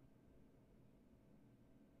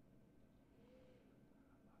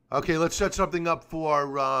 Okay, let's set something up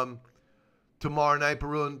for tomorrow night,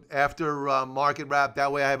 Barun, after market wrap.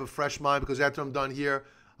 That way I have a fresh mind, because after I'm done here,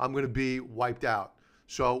 I'm going to be wiped out.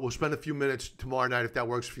 So we'll spend a few minutes tomorrow night if that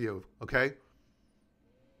works for you, okay?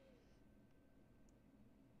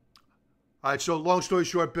 All right, so long story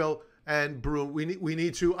short, Bill and Barun, we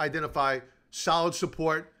need to identify solid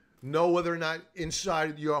support, know whether or not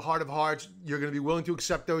inside your heart of hearts you're going to be willing to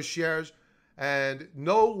accept those shares, and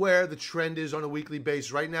know where the trend is on a weekly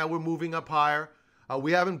basis. Right now, we're moving up higher.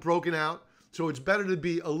 We haven't broken out, so it's better to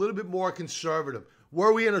be a little bit more conservative.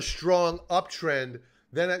 Were we in a strong uptrend,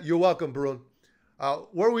 then you're welcome, Barun.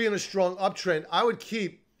 Were we in a strong uptrend, I would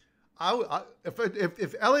keep.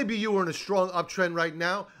 If LABU were in a strong uptrend right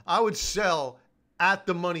now, I would sell at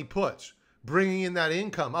the money puts, bringing in that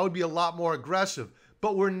income. I would be a lot more aggressive,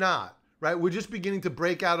 but we're not, right? We're just beginning to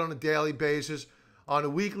break out on a daily basis, on a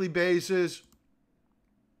weekly basis.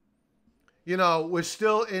 You know, we're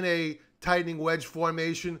still in a tightening wedge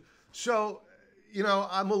formation. So, you know,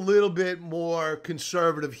 I'm a little bit more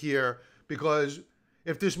conservative here, because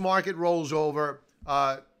if this market rolls over,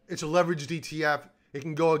 it's a leveraged ETF. It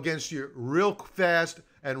can go against you real fast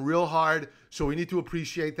and real hard. So we need to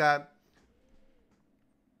appreciate that.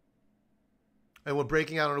 And we're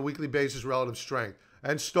breaking out on a weekly basis, relative strength.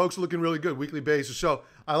 And Stokes looking really good, weekly basis. So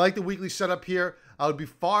I like the weekly setup here. I would be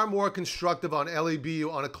far more constructive on LABU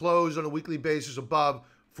on a close on a weekly basis above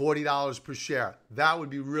 $40 per share. That would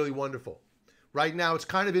be really wonderful. Right now, it's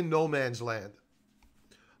kind of in no man's land.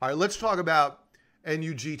 All right, let's talk about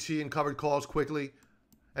NUGT and covered calls quickly,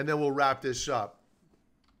 and then we'll wrap this up.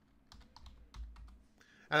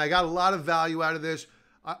 And I got a lot of value out of this.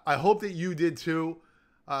 I hope that you did too.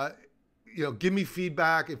 You know, give me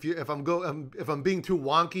feedback if I'm being too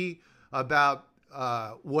wonky about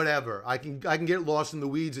whatever. I can get lost in the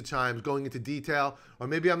weeds at times, going into detail, or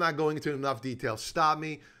maybe I'm not going into enough detail. Stop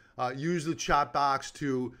me. Use the chat box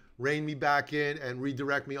to rein me back in and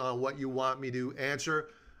redirect me on what you want me to answer,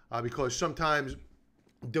 because sometimes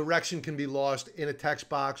direction can be lost in a text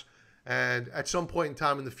box, and at some point in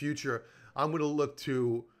time in the future, I'm going to look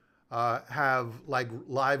to have like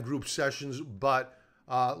live group sessions, but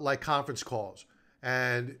like conference calls.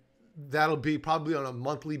 And that'll be probably on a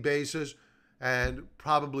monthly basis, and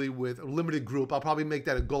probably with a limited group. I'll probably make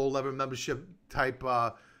that a gold level membership type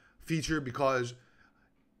feature, because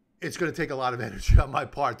it's going to take a lot of energy on my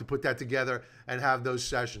part to put that together and have those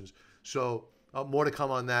sessions. So more to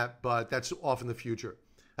come on that, but that's off in the future.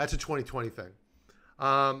 That's a 2020 thing.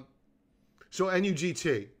 So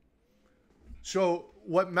NUGT. So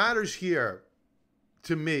what matters here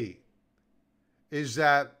to me is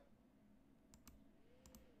that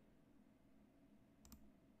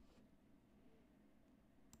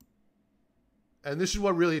and this is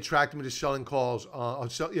what really attracted me to selling calls,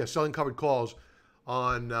 selling covered calls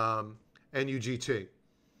on NUGT.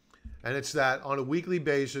 And it's that on a weekly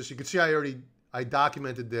basis, you can see I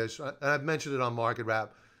documented this, and I've mentioned it on Market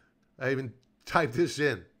Wrap. I even typed this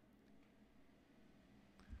in.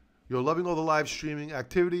 You're loving all the live streaming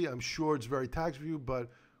activity. I'm sure it's very tax for you, but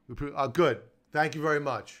good. Thank you very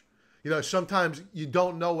much. Sometimes you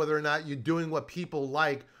don't know whether or not you're doing what people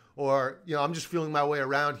like, or, I'm just feeling my way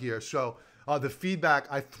around here. So the feedback,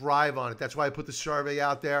 I thrive on it. That's why I put the survey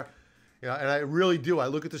out there. And I really do. I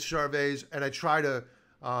look at the surveys and I try to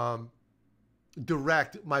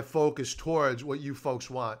direct my focus towards what you folks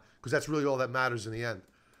want, because that's really all that matters in the end.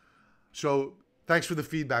 So thanks for the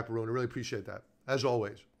feedback, Barun. I really appreciate that, as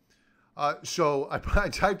always. So I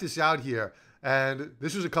typed this out here, and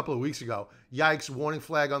this was a couple of weeks ago. Yikes, warning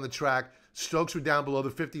flag on the track. Stokes were down below the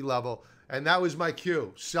 50 level, and that was my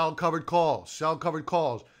cue. Sell covered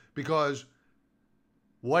calls, because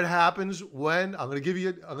what happens when, I'm going to give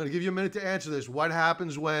you a minute to answer this. What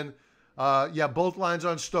happens when both lines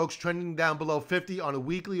on Stokes trending down below 50 on a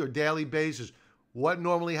weekly or daily basis? What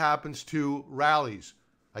normally happens to rallies?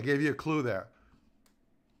 I gave you a clue there.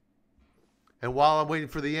 And while I'm waiting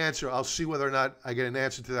for the answer, I'll see whether or not I get an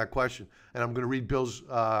answer to that question. And I'm going to read Bill's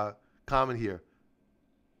comment here.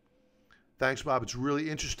 Thanks, Bob. It's really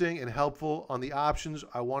interesting and helpful on the options.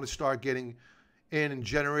 I want to start getting in and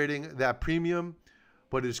generating that premium,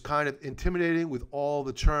 but it's kind of intimidating with all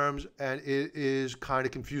the terms, and it is kind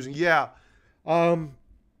of confusing. Yeah,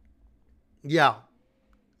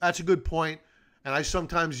 that's a good point. And I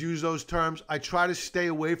sometimes use those terms. I try to stay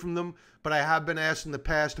away from them, but I have been asked in the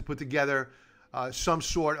past to put together some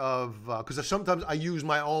sort of, because sometimes I use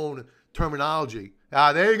my own terminology.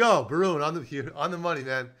 There you go, Barun, on the money,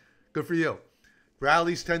 man. Good for you.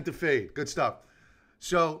 Rallies tend to fade. Good stuff.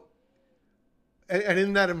 So, and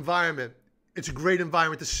in that environment, it's a great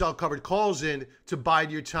environment to sell covered calls in, to bide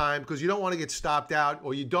your time, because you don't want to get stopped out,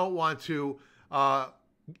 or you don't want to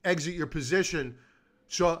exit your position.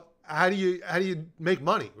 So how do you make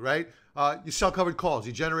money, right? You sell covered calls,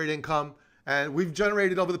 you generate income, and we've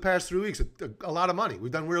generated over the past 3 weeks a lot of money.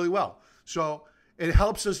 We've done really well. So it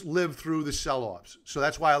helps us live through the sell-offs. So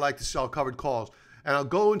that's why I like to sell covered calls. And I'll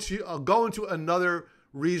go into another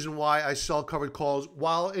reason why I sell covered calls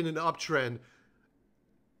while in an uptrend.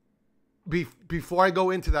 Before I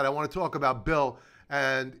go into that, I want to talk about Bill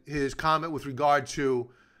and his comment with regard to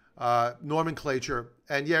nomenclature.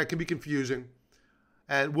 And yeah, it can be confusing,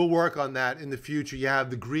 and we'll work on that in the future. You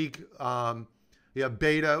have the Greek, you have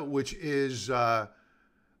beta, which is a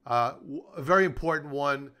very important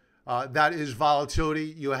one. That is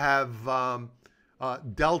volatility. You have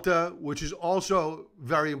delta, which is also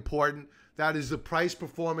very important. That is the price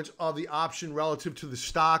performance of the option relative to the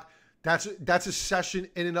stock. That's a session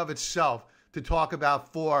in and of itself to talk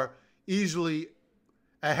about for easily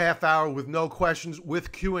a half hour with no questions,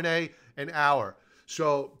 with Q&A an hour.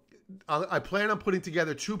 So I plan on putting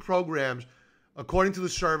together 2 programs according to the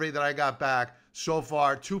survey that I got back so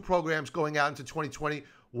far. 2 programs going out into 2020.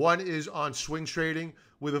 One is on swing trading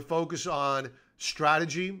with a focus on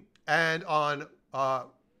strategy and on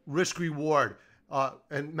risk reward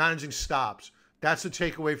and managing stops. That's the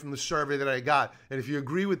takeaway from the survey that I got. And if you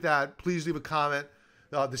agree with that, please leave a comment.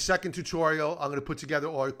 The second tutorial I'm going to put together,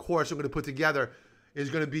 or course I'm going to put together, is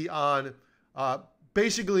going to be on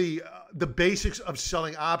basically the basics of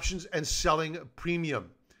selling options and selling premium.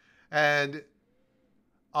 And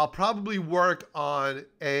I'll probably work on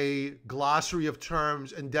a glossary of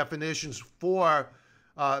terms and definitions for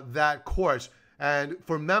that course. And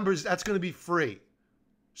for members, that's going to be free.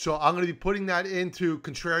 So I'm going to be putting that into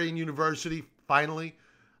Contrarian University. Finally,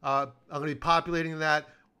 I'm going to be populating that.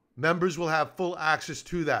 Members will have full access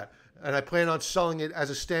to that. And I plan on selling it as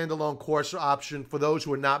a standalone course option for those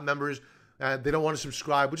who are not members. They don't want to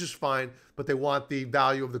subscribe, which is fine, but they want the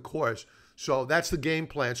value of the course. So that's the game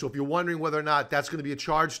plan. So if you're wondering whether or not that's going to be a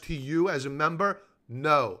charge to you as a member,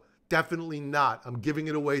 no, definitely not. I'm giving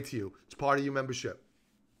it away to you. It's part of your membership.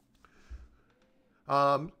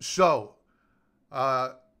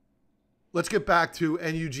 Let's get back to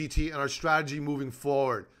NUGT and our strategy moving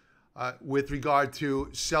forward with regard to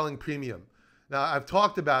selling premium. Now, I've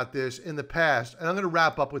talked about this in the past, and I'm going to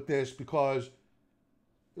wrap up with this because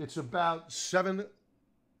it's about 7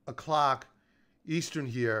 o'clock Eastern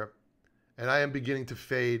here, and I am beginning to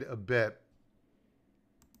fade a bit.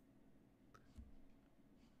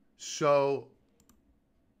 So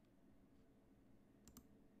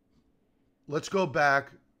let's go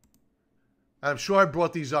back. I'm sure I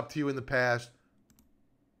brought these up to you in the past.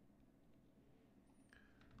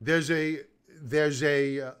 There's a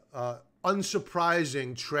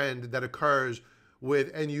unsurprising trend that occurs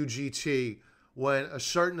with NUGT when a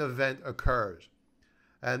certain event occurs.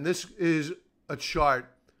 And this is a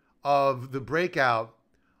chart of the breakout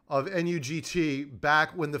of NUGT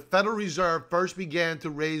back when the Federal Reserve first began to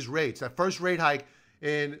raise rates, that first rate hike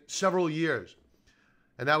in several years.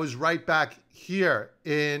 And that was right back here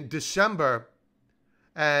in December.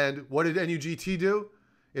 And what did NUGT do?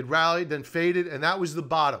 It rallied, then faded, and that was the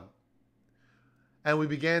bottom. And we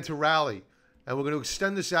began to rally. And we're going to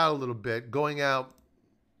extend this out a little bit, going out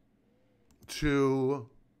to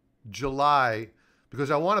July,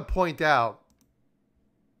 because I want to point out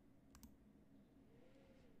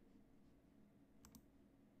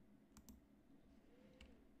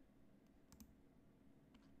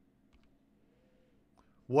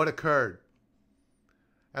what occurred.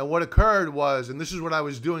 And what occurred was, and this is what I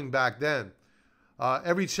was doing back then,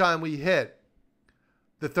 every time we hit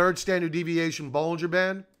the third standard deviation Bollinger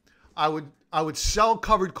Band, I would sell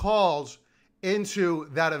covered calls into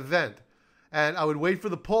that event. And I would wait for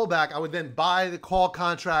the pullback. I would then buy the call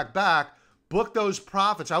contract back, book those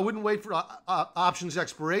profits. I wouldn't wait for options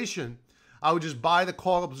expiration. I would just buy the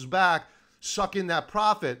calls back, suck in that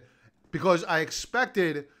profit, because I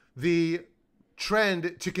expected the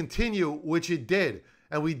trend to continue, which it did.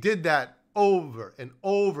 And we did that over and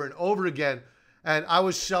over and over again. And I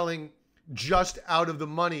was selling just out of the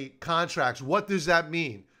money contracts. What does that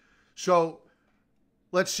mean? So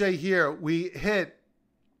let's say here we hit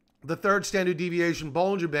the third standard deviation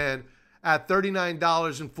Bollinger Band at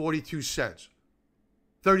 $39.42.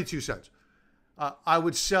 32 cents. I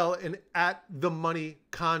would sell an at the money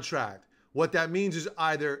contract. What that means is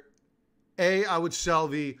either A, I would sell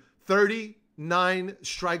the 39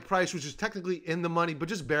 strike price, which is technically in the money, but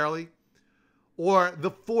just barely, or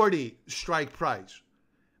the 40 strike price,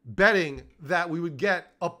 betting that we would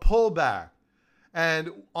get a pullback.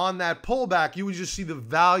 And on that pullback, you would just see the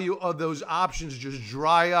value of those options just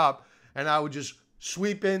dry up. And I would just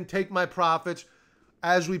sweep in, take my profits.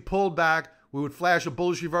 As we pulled back, we would flash a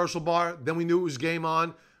bullish reversal bar. Then we knew it was game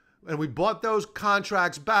on. And we bought those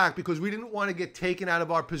contracts back because we didn't want to get taken out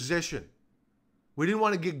of our position. We didn't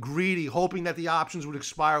want to get greedy, hoping that the options would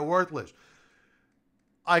expire worthless.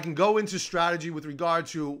 I can go into strategy with regard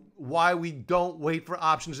to why we don't wait for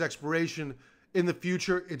options expiration in the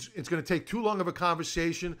future. It's going to take too long of a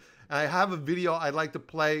conversation. And I have a video I'd like to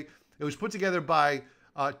play. It was put together by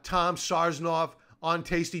Tom Sarsnoff on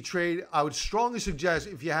Tasty Trade. I would strongly suggest,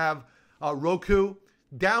 if you have Roku,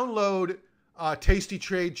 download Tasty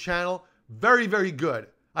Trade channel. Very, very good.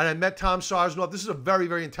 And I met Tom Sarsnoff. This is a very,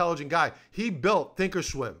 very intelligent guy. He built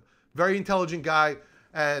Thinkorswim. Very intelligent guy.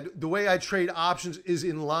 And the way I trade options is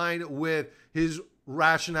in line with his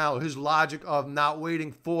rationale, his logic of not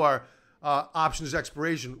waiting for options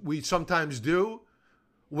expiration. We sometimes do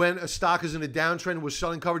when a stock is in a downtrend. We're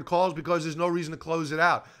selling covered calls because there's no reason to close it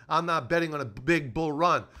out. I'm not betting on a big bull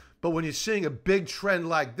run. But when you're seeing a big trend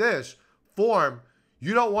like this form,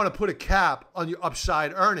 you don't want to put a cap on your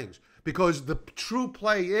upside earnings, because the true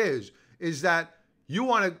play is that you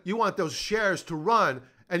want those shares to run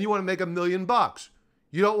and you want to make $1 million.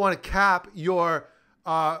 You don't want to cap your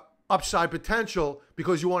upside potential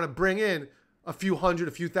because you want to bring in a few hundred,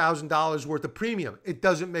 a few $1,000s worth of premium. It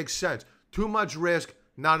doesn't make sense. Too much risk,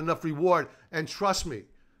 not enough reward. And trust me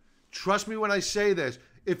when I say this,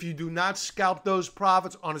 if you do not scalp those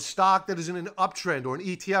profits on a stock that is in an uptrend, or an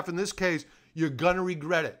ETF in this case, you're going to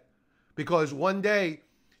regret it. Because one day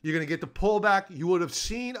you're going to get the pullback. You would have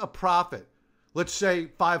seen a profit, let's say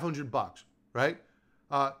 $500, right?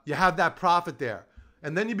 You have that profit there.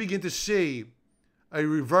 And then you begin to see a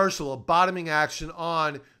reversal, a bottoming action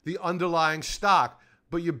on the underlying stock.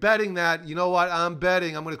 But you're betting that, you know what, I'm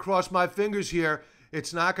betting, I'm going to cross my fingers here,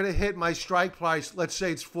 it's not going to hit my strike price. Let's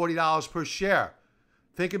say it's $40 per share.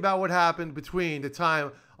 Think about what happened between the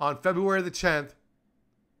time on February the 10th,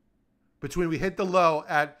 between we hit the low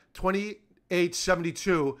at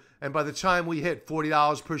 $28.72 and by the time we hit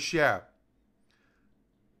 $40 per share.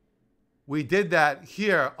 We did that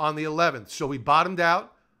here on the 11th. So we bottomed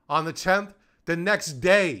out on the 10th. The next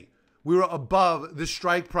day, we were above the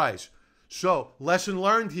strike price. So lesson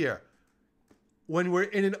learned here. When we're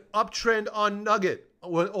in an uptrend on Nugget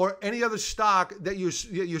or any other stock that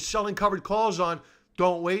you're selling covered calls on,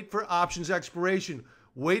 don't wait for options expiration.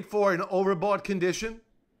 Wait for an overbought condition,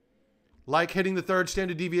 like hitting the third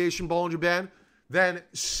standard deviation Bollinger Band. Then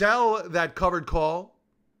sell that covered call,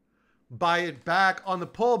 buy it back on the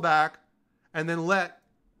pullback, and then let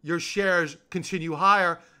your shares continue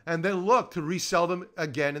higher, and then look to resell them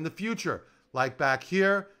again in the future. Like back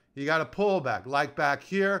here, you got a pullback. Like back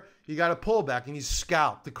here, you got a pullback, and you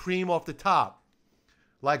scalp the cream off the top.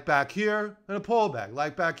 Like back here, and a pullback.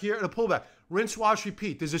 Like back here, and a pullback. Rinse, wash,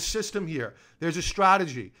 repeat. There's a system here. There's a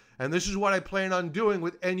strategy. And this is what I plan on doing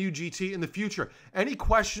with NUGT in the future. Any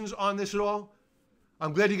questions on this at all?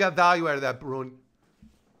 I'm glad you got value out of that, Barun.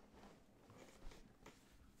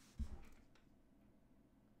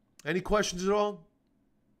 Any questions at all?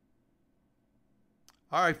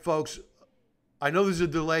 All right, folks. I know there's a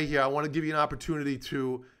delay here. I want to give you an opportunity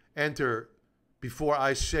to enter before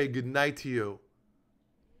I say goodnight to you.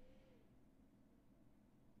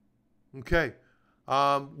 Okay.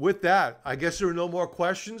 With that, I guess there are no more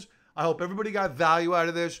questions. I hope everybody got value out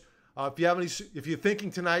of this. If you're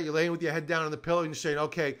thinking tonight, you're laying with your head down on the pillow and you're saying,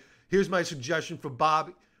 okay, here's my suggestion for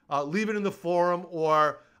Bob, leave it in the forum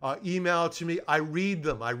or email it to me. I read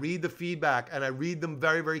them. I read the feedback and I read them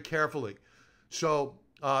very, very carefully. So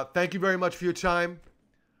thank you very much for your time.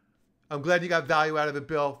 I'm glad you got value out of it,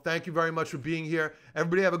 Bill. Thank you very much for being here.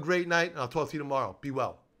 Everybody have a great night, and I'll talk to you tomorrow. Be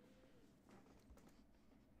well.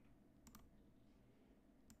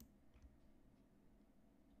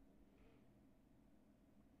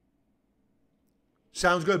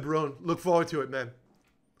 Sounds good, Barun. Look forward to it, man.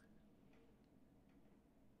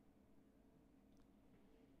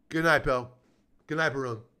 Good night, Bill. Good night,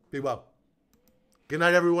 Barun. Be well. Good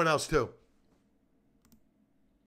night, everyone else, too.